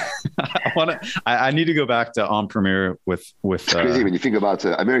 I need to go back to En Primeur with. It's crazy when you think about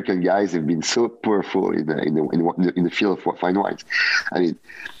American guys have been so powerful in the field of fine wines. I mean,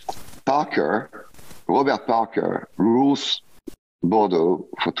 Robert Parker rules Bordeaux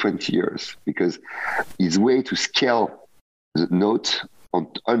for 20 years because his way to scale the note on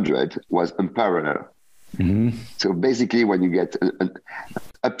 100 was unparalleled. Mm-hmm. So basically, when you get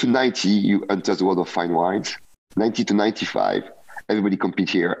up to 90, you enter the world of fine wines. 90 to 95, everybody compete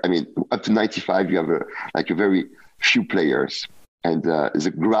here. I mean, up to 95, you have a very few players, and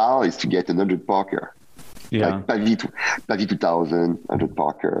the Graal is to get 100 Parker. Yeah, like Pavie 2000, 100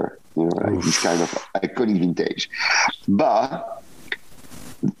 Parker. This kind of iconic vintage. But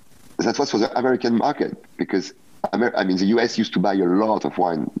that was for the American market because. The US used to buy a lot of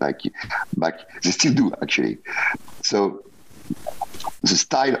wine, back. They still do, actually. So the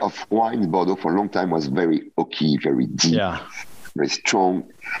style of wine in Bordeaux for a long time was very oaky, very deep, very strong.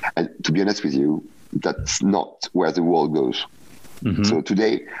 And to be honest with you, that's not where the world goes. Mm-hmm. So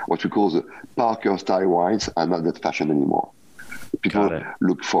today, what we call the Parker style wines are not that fashion anymore. People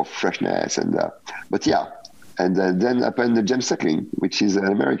look for freshness and then happened James Suckling, which is an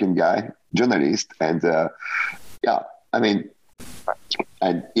American guy, journalist, and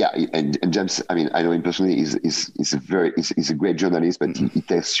James. I know him personally. He's a great journalist, but he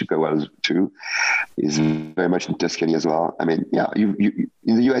tastes super well too. He's very much in Tuscany as well. You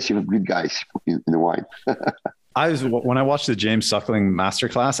in the US, you have good guys in the wine. When I watched the James Suckling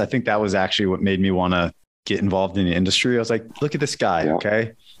masterclass, I think that was actually what made me want to get involved in the industry. I was like, look at this guy. Yeah.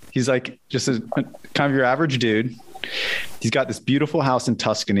 Okay. He's like just kind of your average dude. He's got this beautiful house in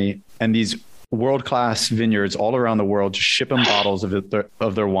Tuscany and these world-class vineyards all around the world, just ship him bottles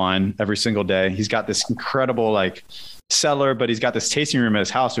of their wine every single day. He's got this incredible like cellar, but he's got this tasting room at his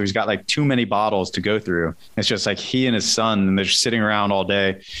house where he's got like too many bottles to go through. It's just like he and his son, and they're just sitting around all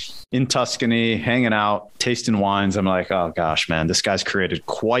day in Tuscany, hanging out, tasting wines. I'm like, oh gosh, man, this guy's created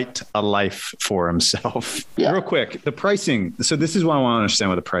quite a life for himself. Yeah. Real quick, the pricing. So this is what I want to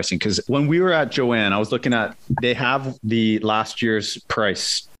understand with the pricing, because when we were at Joanne, I was looking at, they have the last year's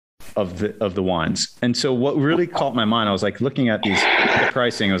price of the wines. And so what really caught my mind, I was like looking at the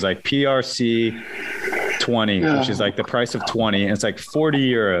pricing, it was like PRC 20, which is like the price of 20. And it's like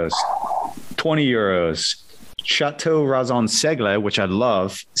 40 euros, 20 euros. Chateau Razon Seigle, which I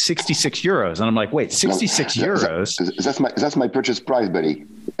love, 66 euros. And I'm like, wait, 66 euros? That's my purchase price, buddy.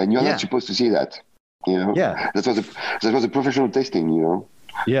 And you're not supposed to see that, you know? Yeah. That was a professional tasting, you know?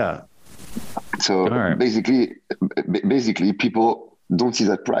 Yeah. So basically people don't see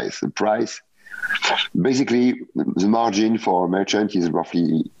that price. The price, basically the margin for a merchant is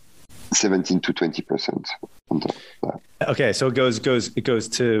roughly 17 to 20%. Okay. So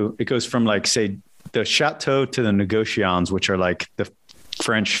it goes from like, say, the Chateau to the Negociants, which are like the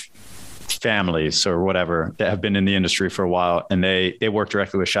French families or whatever that have been in the industry for a while, and they work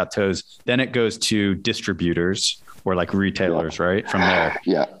directly with chateaus. Then it goes to distributors or like retailers, right? From there.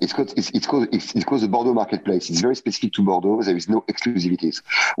 Yeah, it's called the Bordeaux marketplace. It's very specific to Bordeaux. There is no exclusivities.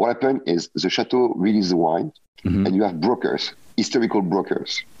 What happened is the chateau releases the wine, and you have brokers, historical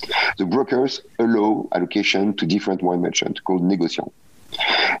brokers. The brokers allow allocation to different wine merchants called négociants.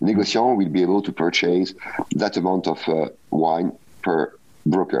 Négociant will be able to purchase that amount of wine per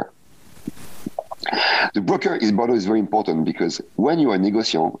broker. The broker in Bordeaux is very important because when you are a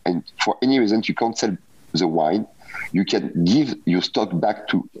négociant and for any reason you can't sell the wine, you can give your stock back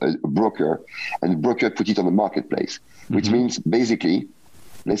to a broker and the broker put it on the marketplace, which means basically,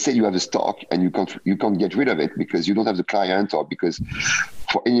 let's say you have a stock and you can't get rid of it because you don't have the client or because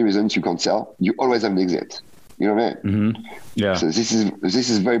for any reasons you can't sell, you always have an exit. You know what I mean? Yeah. So this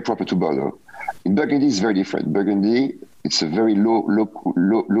is very proper to Bordeaux. In Burgundy, it's very different. Burgundy, it's a very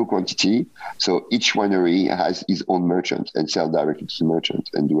low quantity. So each winery has its own merchant and sell directly to the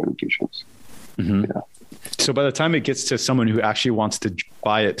merchant and do allocations. Yeah. So by the time it gets to someone who actually wants to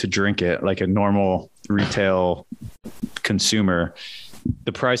buy it to drink it, like a normal retail consumer,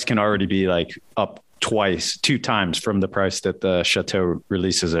 the price can already be like up 2 times from the price that the Chateau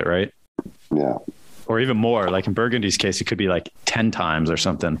releases it, right? Yeah. Or even more, like in Burgundy's case, it could be like 10 times or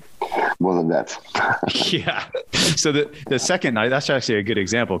something. More than that. Yeah. So the second night, that's actually a good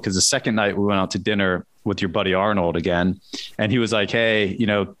example, because the second night we went out to dinner with your buddy Arnold again. And he was like, hey, you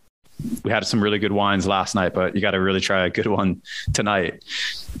know, we had some really good wines last night, but you got to really try a good one tonight.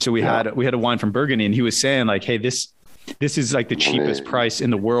 So we had a wine from Burgundy, and he was saying like, hey, this is like the cheapest price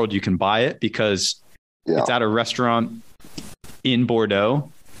in the world you can buy it because it's at a restaurant in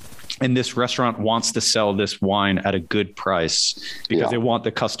Bordeaux. And this restaurant wants to sell this wine at a good price because they want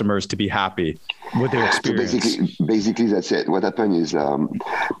the customers to be happy with their experience. So basically that's it. What happened is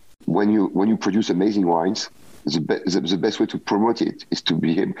when you produce amazing wines, the best way to promote it is to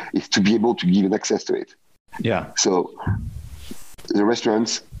be able to give an access to it. Yeah. So the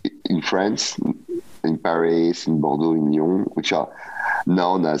restaurants in France, in Paris, in Bordeaux, in Lyon, which are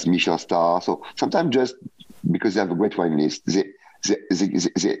known as Michelin star. So sometimes just because they have a great wine list, they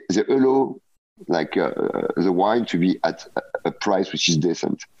allow like the wine to be at a price which is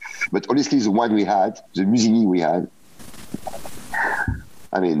decent. But honestly, the wine we had, the Musigny we had,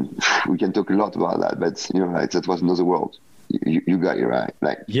 I mean, we can talk a lot about that, but you know, like, that was another world. You got it right.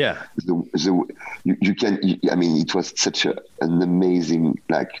 Like, yeah, you can. I mean, it was such an amazing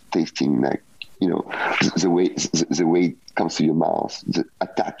like tasting, like, you know, the way it comes to your mouth, the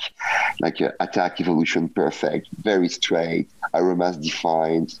attack evolution perfect, very straight, aromas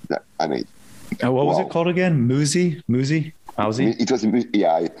defined. I mean, what was it called again? Musigny? It was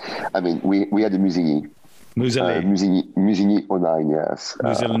I mean, we had a Musigny. Musigny 09, yes.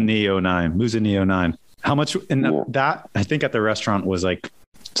 Musigny 09. How much? And that, I think at the restaurant was like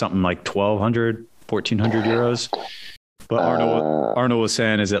something like 1,200, 1,400 euros. But Arno was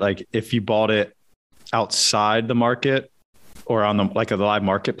saying, is that like if you bought it outside the market or on the like a live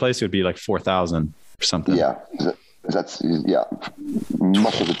marketplace, it would be like 4,000 or something. Yeah, that's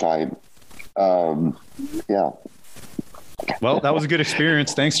most of the time. Yeah. Well, that was a good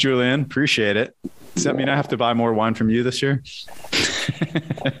experience. Thanks, Julien. Appreciate it. Does that mean I have to buy more wine from you this year?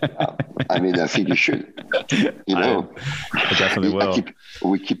 I mean, I think you should. You know, I definitely will.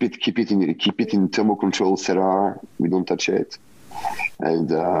 We keep it in thermocontrol cellar. We don't touch it.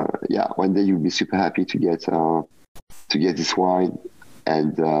 And one day you'll be super happy to get this wine.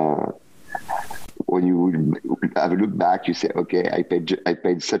 And when you have a look back, you say, okay, I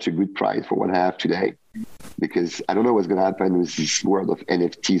paid such a good price for what I have today, because I don't know what's going to happen with this world of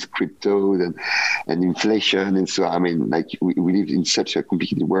NFTs, cryptos, and inflation. And so, I mean, like we live in such a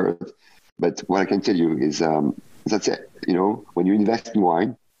complicated world. But what I can tell you is that's it. You know, when you invest in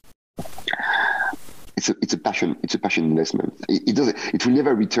wine, it's a passion investment. It will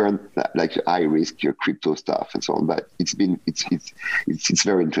never return like high risk, your crypto stuff and so on. But it's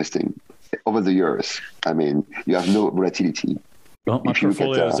very interesting over the years. I mean, you have no volatility. Well, my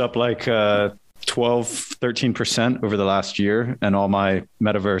portfolio is up like 12-13% over the last year, and all my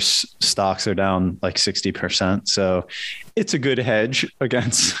metaverse stocks are down like 60%. So it's a good hedge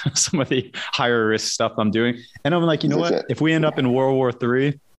against some of the higher risk stuff I'm doing. And I'm like, you know what? If we end up in World War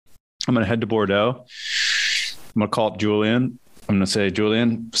III, I'm going to head to Bordeaux. I'm going to call up Julien. I'm going to say,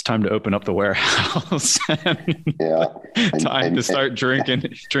 Julien, it's time to open up the warehouse. Time to start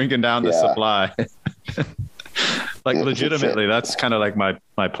drinking down the supply. Like legitimately, that's kind of like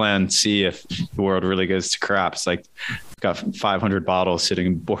my plan C if the world really goes to crap. It's like I've got 500 bottles sitting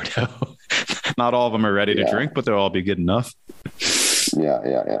in Bordeaux. Not all of them are ready to drink, but they'll all be good enough.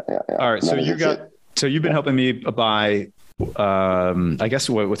 Yeah. All right. So you've been helping me buy. I guess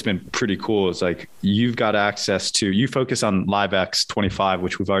what's been pretty cool is like you've got access to. You focus on LiveX 25,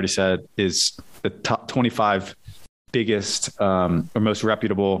 which we've already said is the top 25 biggest or most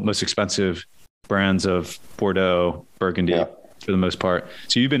reputable, most expensive brands of Bordeaux, Burgundy for the most part.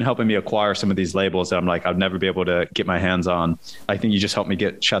 So you've been helping me acquire some of these labels that I'm like, I'd never be able to get my hands on. I think you just helped me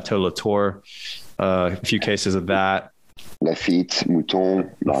get Chateau Latour, a few cases of that. Lafitte,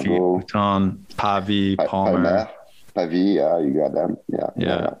 Mouton, Margaux, Pavie, Palmer. Pavie, you got them.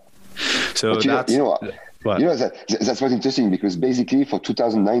 Yeah. So that's what's interesting, because basically for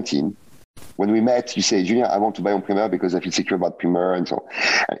 2019, when we met, you say, Julien, I want to buy on Primeurs because I feel secure about Primeurs and so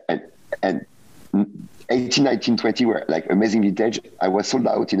on. And 18, 19, 20 were like amazing vintage. I was sold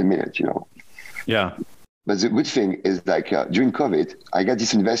out in a minute, you know. Yeah. But the good thing is like during COVID, I got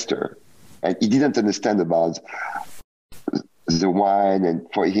this investor and he didn't understand about the wine, and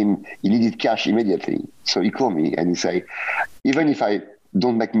for him, he needed cash immediately. So he called me and he said, even if I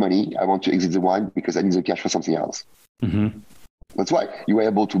don't make money, I want to exit the wine because I need the cash for something else. Mm-hmm. That's why you were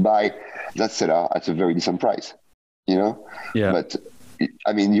able to buy that cellar at a very decent price, you know? Yeah. But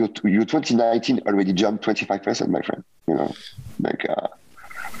I mean, your 2019 already jumped 25%, my friend, you know, like,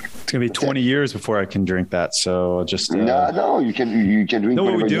 it's going to be 20 years before I can drink that. So just, no, you can drink. No,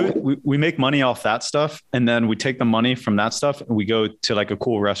 what we do, we make money off that stuff. And then we take the money from that stuff and we go to like a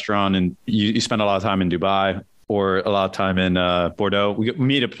cool restaurant, and you spend a lot of time in Dubai or a lot of time in Bordeaux. We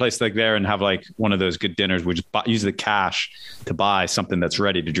meet a place like there and have like one of those good dinners. We just use the cash to buy something that's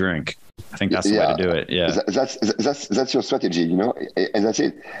ready to drink. I think that's the way to do it. Yeah. That's your strategy, you know, and that's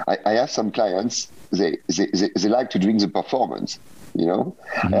it. I have some clients, they like to drink the performance, you know.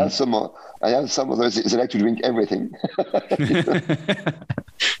 Mm-hmm. I have some others, they like to drink everything.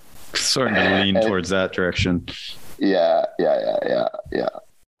 Starting to lean towards that direction. Yeah.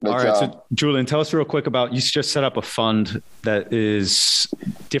 But, all right. So Julien, tell us real quick about, you just set up a fund that is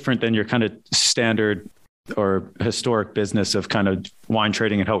different than your kind of standard or historic business of kind of wine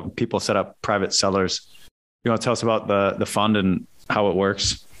trading and helping people set up private cellars. You want to tell us about the fund and how it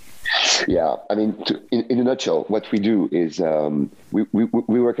works? Yeah, I mean, in a nutshell, what we do is we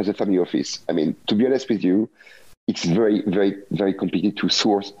work as a family office. I mean, to be honest with you, it's very, very, very complicated to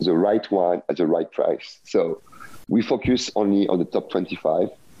source the right wine at the right price. So we focus only on the top 25.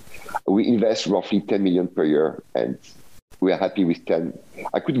 We invest roughly 10 million per year, and we are happy with 10.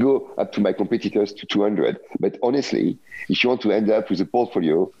 I could go up to my competitors to 200, but honestly, if you want to end up with a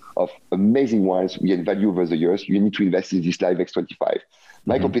portfolio of amazing wines we get value over the years, you need to invest in this LiveX 25.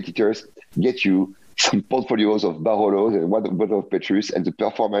 My competitors get you some portfolios of Barolos and one bottle of Petrus, and the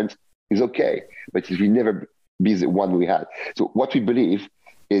performance is okay, but it will never be the one we had. So what we believe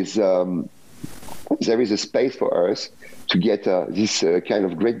is there is a space for us to get this kind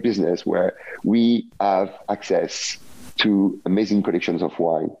of great business where we have access to amazing collections of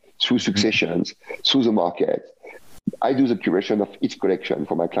wine through successions, through the market. I do the curation of each collection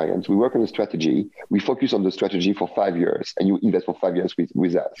for my clients. We work on a strategy. We focus on the strategy for 5 years, and you invest for 5 years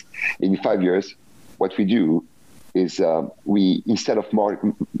with us. In 5 years, what we do is we, instead of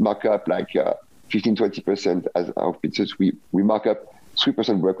mark up like 15-20% as our pizzas, we mark up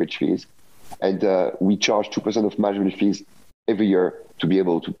 3% brokerage fees, and we charge 2% of management fees every year to be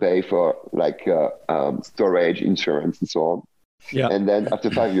able to pay for like storage, insurance, and so on. Yeah. And then after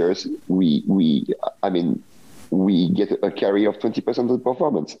 5 years, we get a carry of 20% of the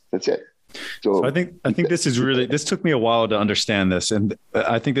performance. That's it. So I think this is really, this took me a while to understand this. And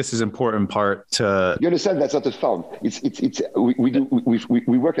I think this is important part to. You understand that's not a fund.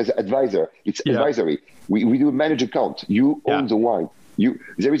 We work as an advisor. It's advisory. We do a managed account. You own the wine.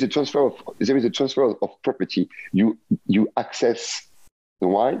 There is a transfer of property. You access the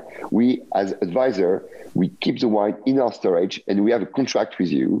wine. We, as advisor, we keep the wine in our storage, and we have a contract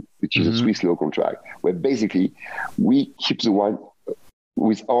with you, which is a Swiss law contract, where basically we keep the wine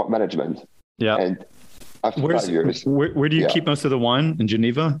with our management. Yeah. And after 5 years, where do you keep most of the wine? In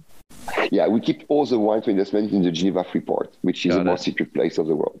Geneva? Yeah, we keep all the wine for investment in the Geneva Freeport, which is the most secret place of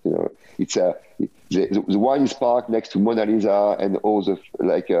the world. You know, it's the wine is parked next to Mona Lisa and all the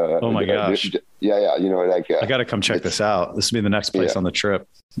oh my gosh! Yeah. You know, I got to come check this out. This will be the next place on the trip,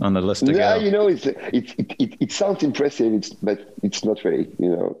 on the list to go. Yeah, you know, it sounds impressive, but it's not really. You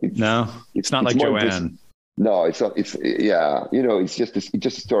know, it's not like Joanne. No, it's not. It's you know, it's just a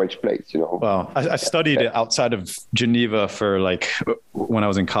storage place, you know. Well, I studied it outside of Geneva for when I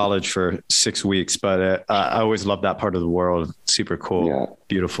was in college for 6 weeks, but I always loved that part of the world. Super cool,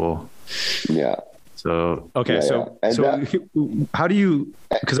 beautiful. Yeah. So how do you?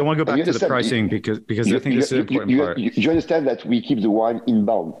 Because I want to go back to the pricing because I think this is an important part. You understand that we keep the wine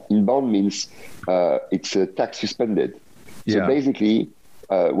inbound. Inbound means it's tax suspended. So basically.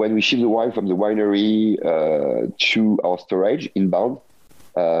 When we ship the wine from the winery to our storage inbound,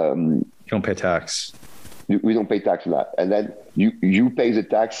 you don't pay tax. We don't pay tax on that, and then you pay the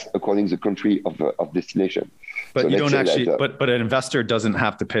tax according to the country of destination. But you don't actually. But an investor doesn't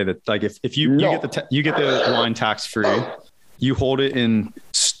have to pay the if you get the wine tax free, you hold it in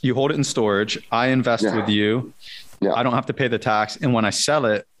storage. I invest with you. Yeah. I don't have to pay the tax, and when I sell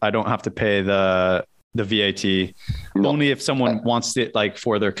it, I don't have to pay the VAT. Only if someone wants it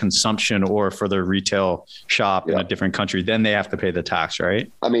for their consumption or for their retail shop in a different country, then they have to pay the tax,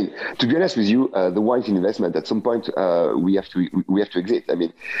 right? I mean, to be honest with you, the wine's investment at some point we have to exit. I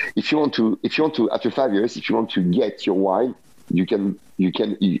mean, if you want to after 5 years, if you want to get your wine, you cannot.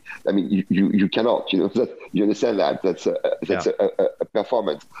 You know that, you understand that that's a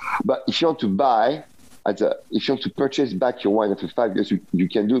performance. But if you want to buy. If you want to purchase back your wine after 5 years, you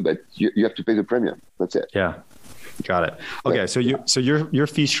can do, but you have to pay the premium. That's it. Yeah, got it. Okay, so your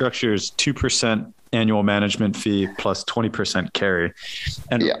fee structure is 2% annual management fee plus 20% carry.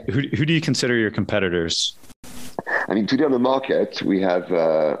 And who do you consider your competitors? I mean, today on the market, we have.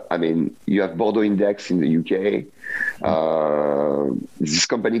 You have Bordeaux Index in the UK. This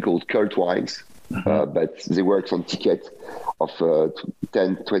company called Cult Wines. But they work on ticket of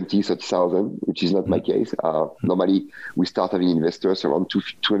 10, 20, 30,000, which is not my case. Normally, we start having investors around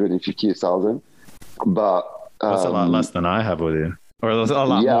 250,000. But that's a lot less than I have with you, or a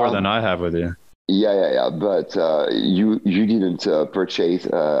lot more than I have with you. Yeah. But you didn't purchase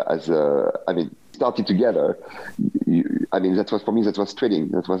started together. That was for me. That was trading.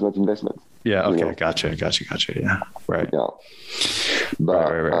 That was not investment. Yeah. Okay. You know? Gotcha. Yeah. Right. Yeah.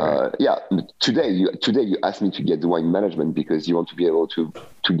 But right. Today you asked me to get the wine management because you want to be able to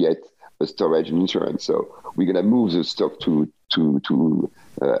get a storage and insurance. So we're gonna move the stock to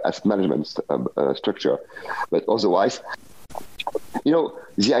asset management structure. But otherwise, you know,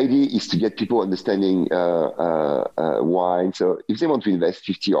 the idea is to get people understanding wine. So if they want to invest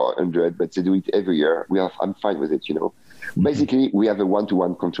 50 or 100, but they do it every year, I'm fine with it. You know, basically we have a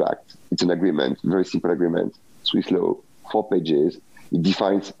 1-to-1 contract. It's an agreement, very simple agreement, Swiss law, 4 pages. It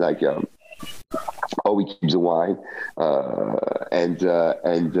defines how we keep the wine,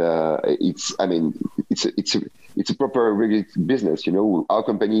 it's a proper regulated business. You know, our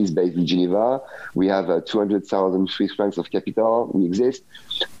company is based in Geneva. We have 200,000 Swiss francs of capital. We exist.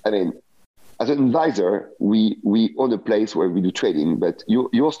 I mean, as an advisor, we own a place where we do trading, but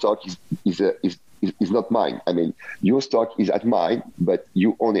your stock is not mine. I mean, your stock is at mine, but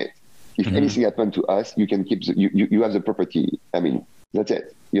you own it. If anything happened to us, you can keep you have the property. I mean, that's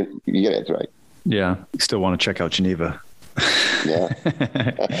it. You get it, right? Yeah. Still want to check out Geneva. Yeah.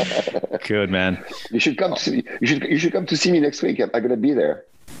 Good, man. You should come to see me next week. I'm gonna be there.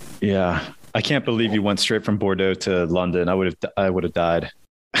 Yeah. I can't believe you went straight from Bordeaux to London. I would have died.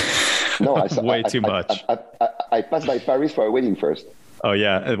 No, way too much. I passed by Paris for a wedding first. Oh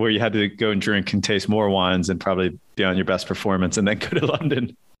yeah, where you had to go and drink and taste more wines and probably be on your best performance and then go to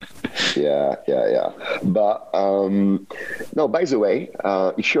London. Yeah. But no, by the way,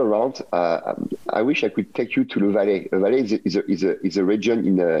 if you're around, I wish I could take you to Le Valais. Le Valais is a region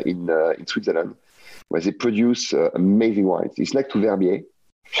in Switzerland where they produce amazing wines. It's next to Verbier.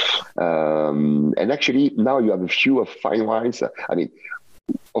 And actually, now you have a few of fine wines. I mean,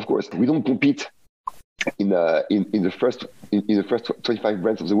 of course, we don't compete in the first 25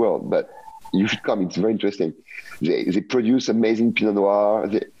 brands of the world, but you should come. It's very interesting. They produce amazing Pinot Noir,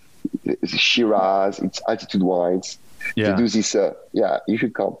 the Shiraz, it's altitude wines. Yeah. They do this. You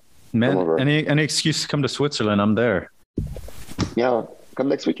should come. Man, come over. any excuse to come to Switzerland, I'm there. Yeah, come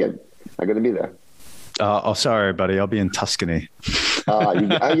next weekend. I'm gonna be there. Sorry, buddy. I'll be in Tuscany.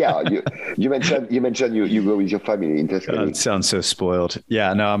 You mentioned you go with your family in Tuscany. God, it sounds so spoiled.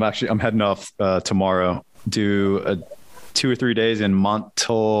 Yeah, no, I'm heading off tomorrow. Do 2 or 3 days in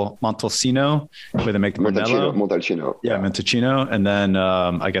Montalcino, where they make the Brunello. Montalcino. Yeah, Montalcino, and then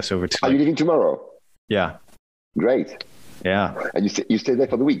I guess over to. Are you leaving tomorrow? Yeah. Great. Yeah. And you stay there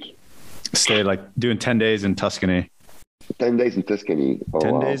for the week? Stay like doing 10 days in Tuscany. 10 days in Tuscany.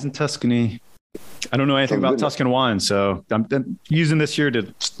 10 days in Tuscany. I don't know anything about Tuscan wine, so I'm using this year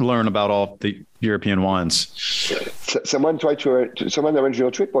to learn about all the European wines. Someone arrange your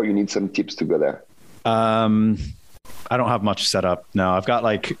trip, or you need some tips to go there? I don't have much set up. No, I've got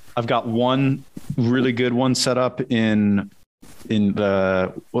one really good one set up in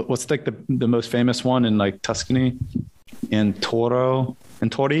the what's like the most famous one in like Tuscany, in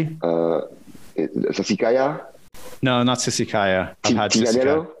Tori. Sassicaia? No, not Sassicaia. I've had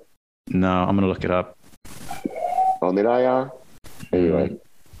Sassicaia. No, I'm going to look it up. Ornellaia? Anyway.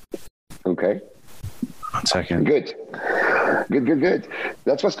 Okay. 1 second. Good.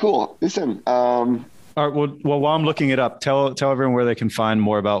 That was cool. Listen. All right. Well, while I'm looking it up, tell everyone where they can find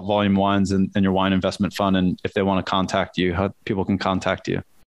more about Volume Wines and your wine investment fund, and if they want to contact you, how people can contact you.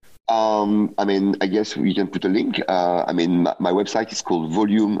 I guess we can put a link. My website is called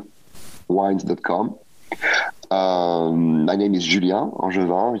volumewines.com. My name is Julien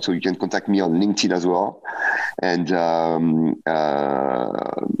Angevin, so you can contact me on LinkedIn as well. And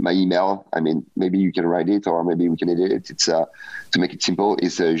my email, maybe you can write it or maybe we can edit it. It's to make it simple,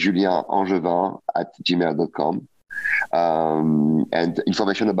 it's julienangevin@gmail.com. And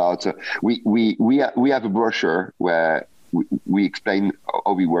information about we have a brochure where we explain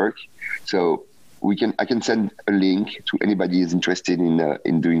how we work. So I can send a link to anybody who's interested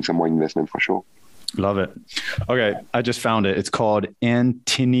in doing some more investment for sure. Love it. Okay, I just found it. It's called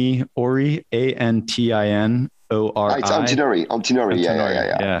Antinori, Antinori. It's Antinori.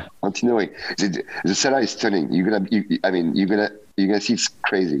 Yeah. Antinori. The cellar is stunning. You're gonna see it's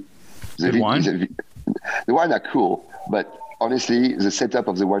crazy. Good wine. The wine are cool, but honestly, the setup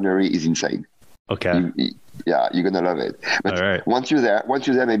of the winery is insane. Okay. You're gonna love it. But all right. Once you're there,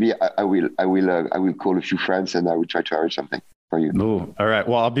 maybe I will call a few friends and I will try to arrange something for you. Ooh, all right.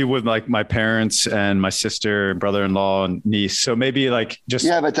 Well, I'll be with like my parents and my sister, brother-in-law, and niece. So maybe like just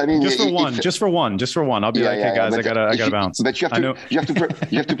for one. I'll be hey guys, I gotta bounce. But you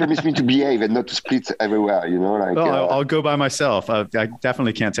have to promise me to behave and not to split everywhere. I'll go by myself. I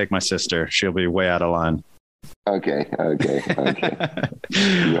definitely can't take my sister. She'll be way out of line. Okay. Right.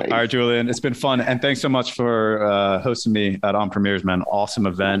 All right, Julien, it's been fun. And thanks so much for hosting me at On Primeurs, man. Awesome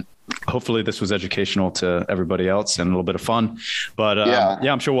event. Hopefully this was educational to everybody else and a little bit of fun. But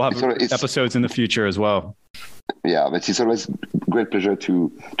I'm sure we'll have episodes in the future as well. Yeah, but it's always a great pleasure to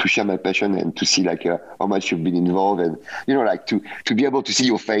share my passion and to see how much you've been involved, and to be able to see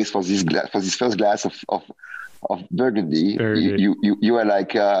your face for this first glass of Burgundy. You are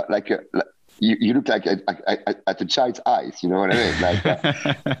like you look like at a child's eyes, you know what I mean?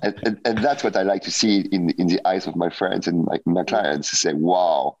 And that's what I like to see in the eyes of my friends and my clients, to say,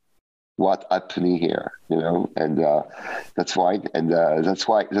 wow, what's happening here, and that's why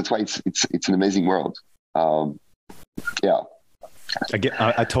it's an amazing world. Yeah.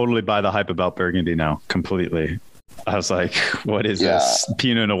 I totally buy the hype about Burgundy now, completely. I was like, what is this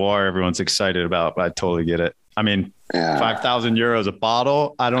Pinot Noir everyone's excited about? But I totally get it. 5,000 euros a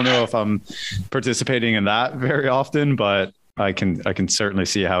bottle. I don't know if I'm participating in that very often, but I can certainly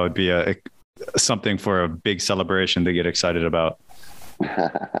see how it'd be something for a big celebration to get excited about.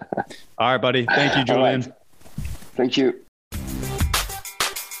 All right, buddy. Thank you, Julien. Right. Thank you.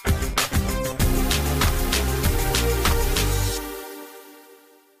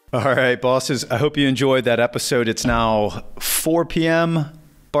 All right, bosses. I hope you enjoyed that episode. It's now 4 p.m.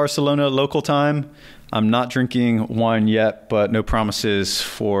 Barcelona local time. I'm not drinking wine yet, but no promises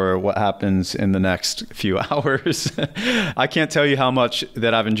for what happens in the next few hours. I can't tell you how much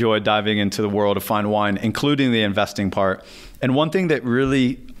that I've enjoyed diving into the world of fine wine, including the investing part. And one thing that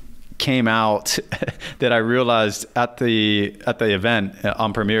really came out that I realized at the event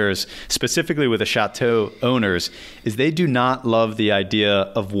on Primeurs, specifically with the chateau owners, is they do not love the idea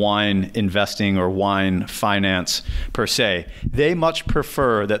of wine investing or wine finance per se. They much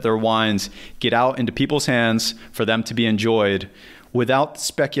prefer that their wines get out into people's hands for them to be enjoyed without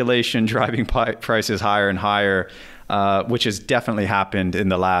speculation driving prices higher and higher, which has definitely happened in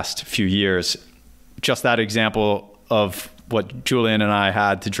the last few years. Just that example of what Julien and I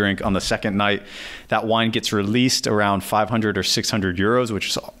had to drink on the second night, that wine gets released around 500 or 600 euros, which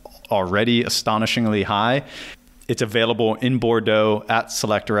is already astonishingly high. It's available in Bordeaux at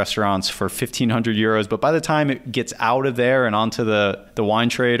select restaurants for 1,500 euros. But by the time it gets out of there and onto the wine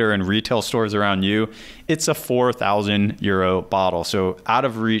trade or in retail stores around you, it's a 4,000 euro bottle. So out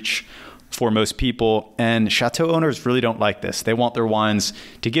of reach for most people. And chateau owners really don't like this. They want their wines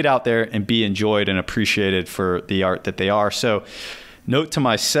to get out there and be enjoyed and appreciated for the art that they are. So note to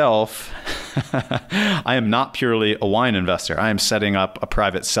myself, I am not purely a wine investor. I am setting up a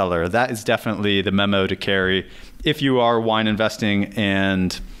private cellar. That is definitely the memo to carry. If you are wine investing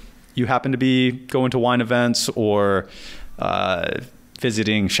and you happen to be going to wine events or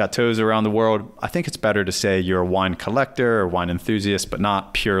visiting chateaus around the world, I think it's better to say you're a wine collector or wine enthusiast, but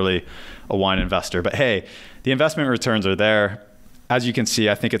not purely a wine investor. But hey, the investment returns are there. As you can see,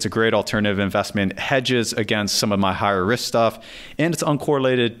 I think it's a great alternative investment, hedges against some of my higher risk stuff, and it's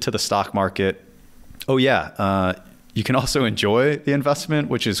uncorrelated to the stock market. Oh yeah, you can also enjoy the investment,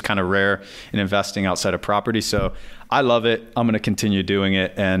 which is kind of rare in investing outside of property. So I love it. I'm going to continue doing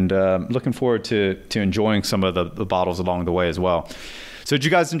it, and looking forward to enjoying some of the bottles along the way as well. So did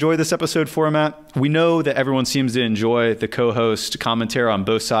you guys enjoy this episode format? We know that everyone seems to enjoy the co-host commentary on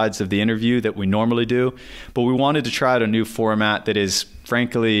both sides of the interview that we normally do, but we wanted to try out a new format that is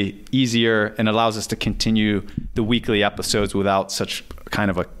frankly easier and allows us to continue the weekly episodes without such kind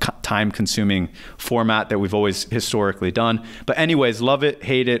of a time-consuming format that we've always historically done. But anyways, love it,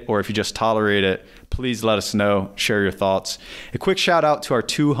 hate it, or if you just tolerate it, please let us know, share your thoughts. A quick shout out to our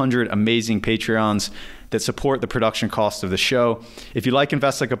 200 amazing Patreons that support the production cost of the show. If you like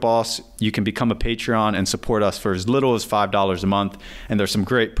Invest Like a Boss, you can become a Patreon and support us for as little as $5 a month, and there's some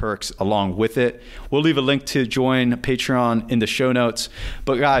great perks along with it. We'll leave a link to join Patreon in the show notes.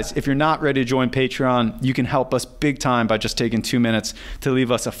 But guys, if you're not ready to join Patreon, you can help us big time by just taking 2 minutes to leave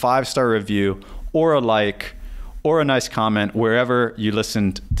us a 5-star review or a like or a nice comment wherever you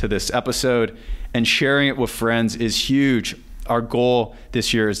listened to this episode. And sharing it with friends is huge. Our goal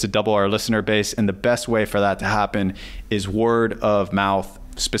this year is to double our listener base, and the best way for that to happen is word of mouth,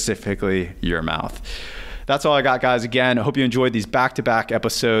 specifically your mouth. That's all I got, guys. Again, I hope you enjoyed these back-to-back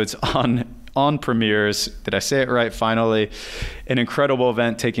episodes on Primeurs. Did I say it right? Finally, an incredible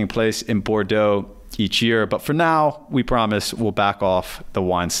event taking place in Bordeaux each year. But for now, we promise we'll back off the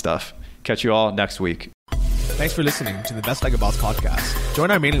wine stuff. Catch you all next week. Thanks for listening to the Invest Like a Boss podcast.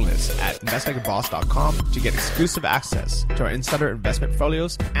 Join our mailing list at investlikeaboss.com to get exclusive access to our insider investment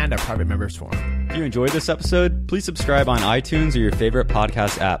folios and our private members forum. If you enjoyed this episode, please subscribe on iTunes or your favorite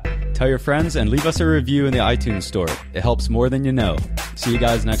podcast app. Tell your friends and leave us a review in the iTunes store. It helps more than you know. See you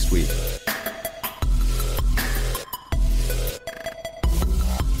guys next week.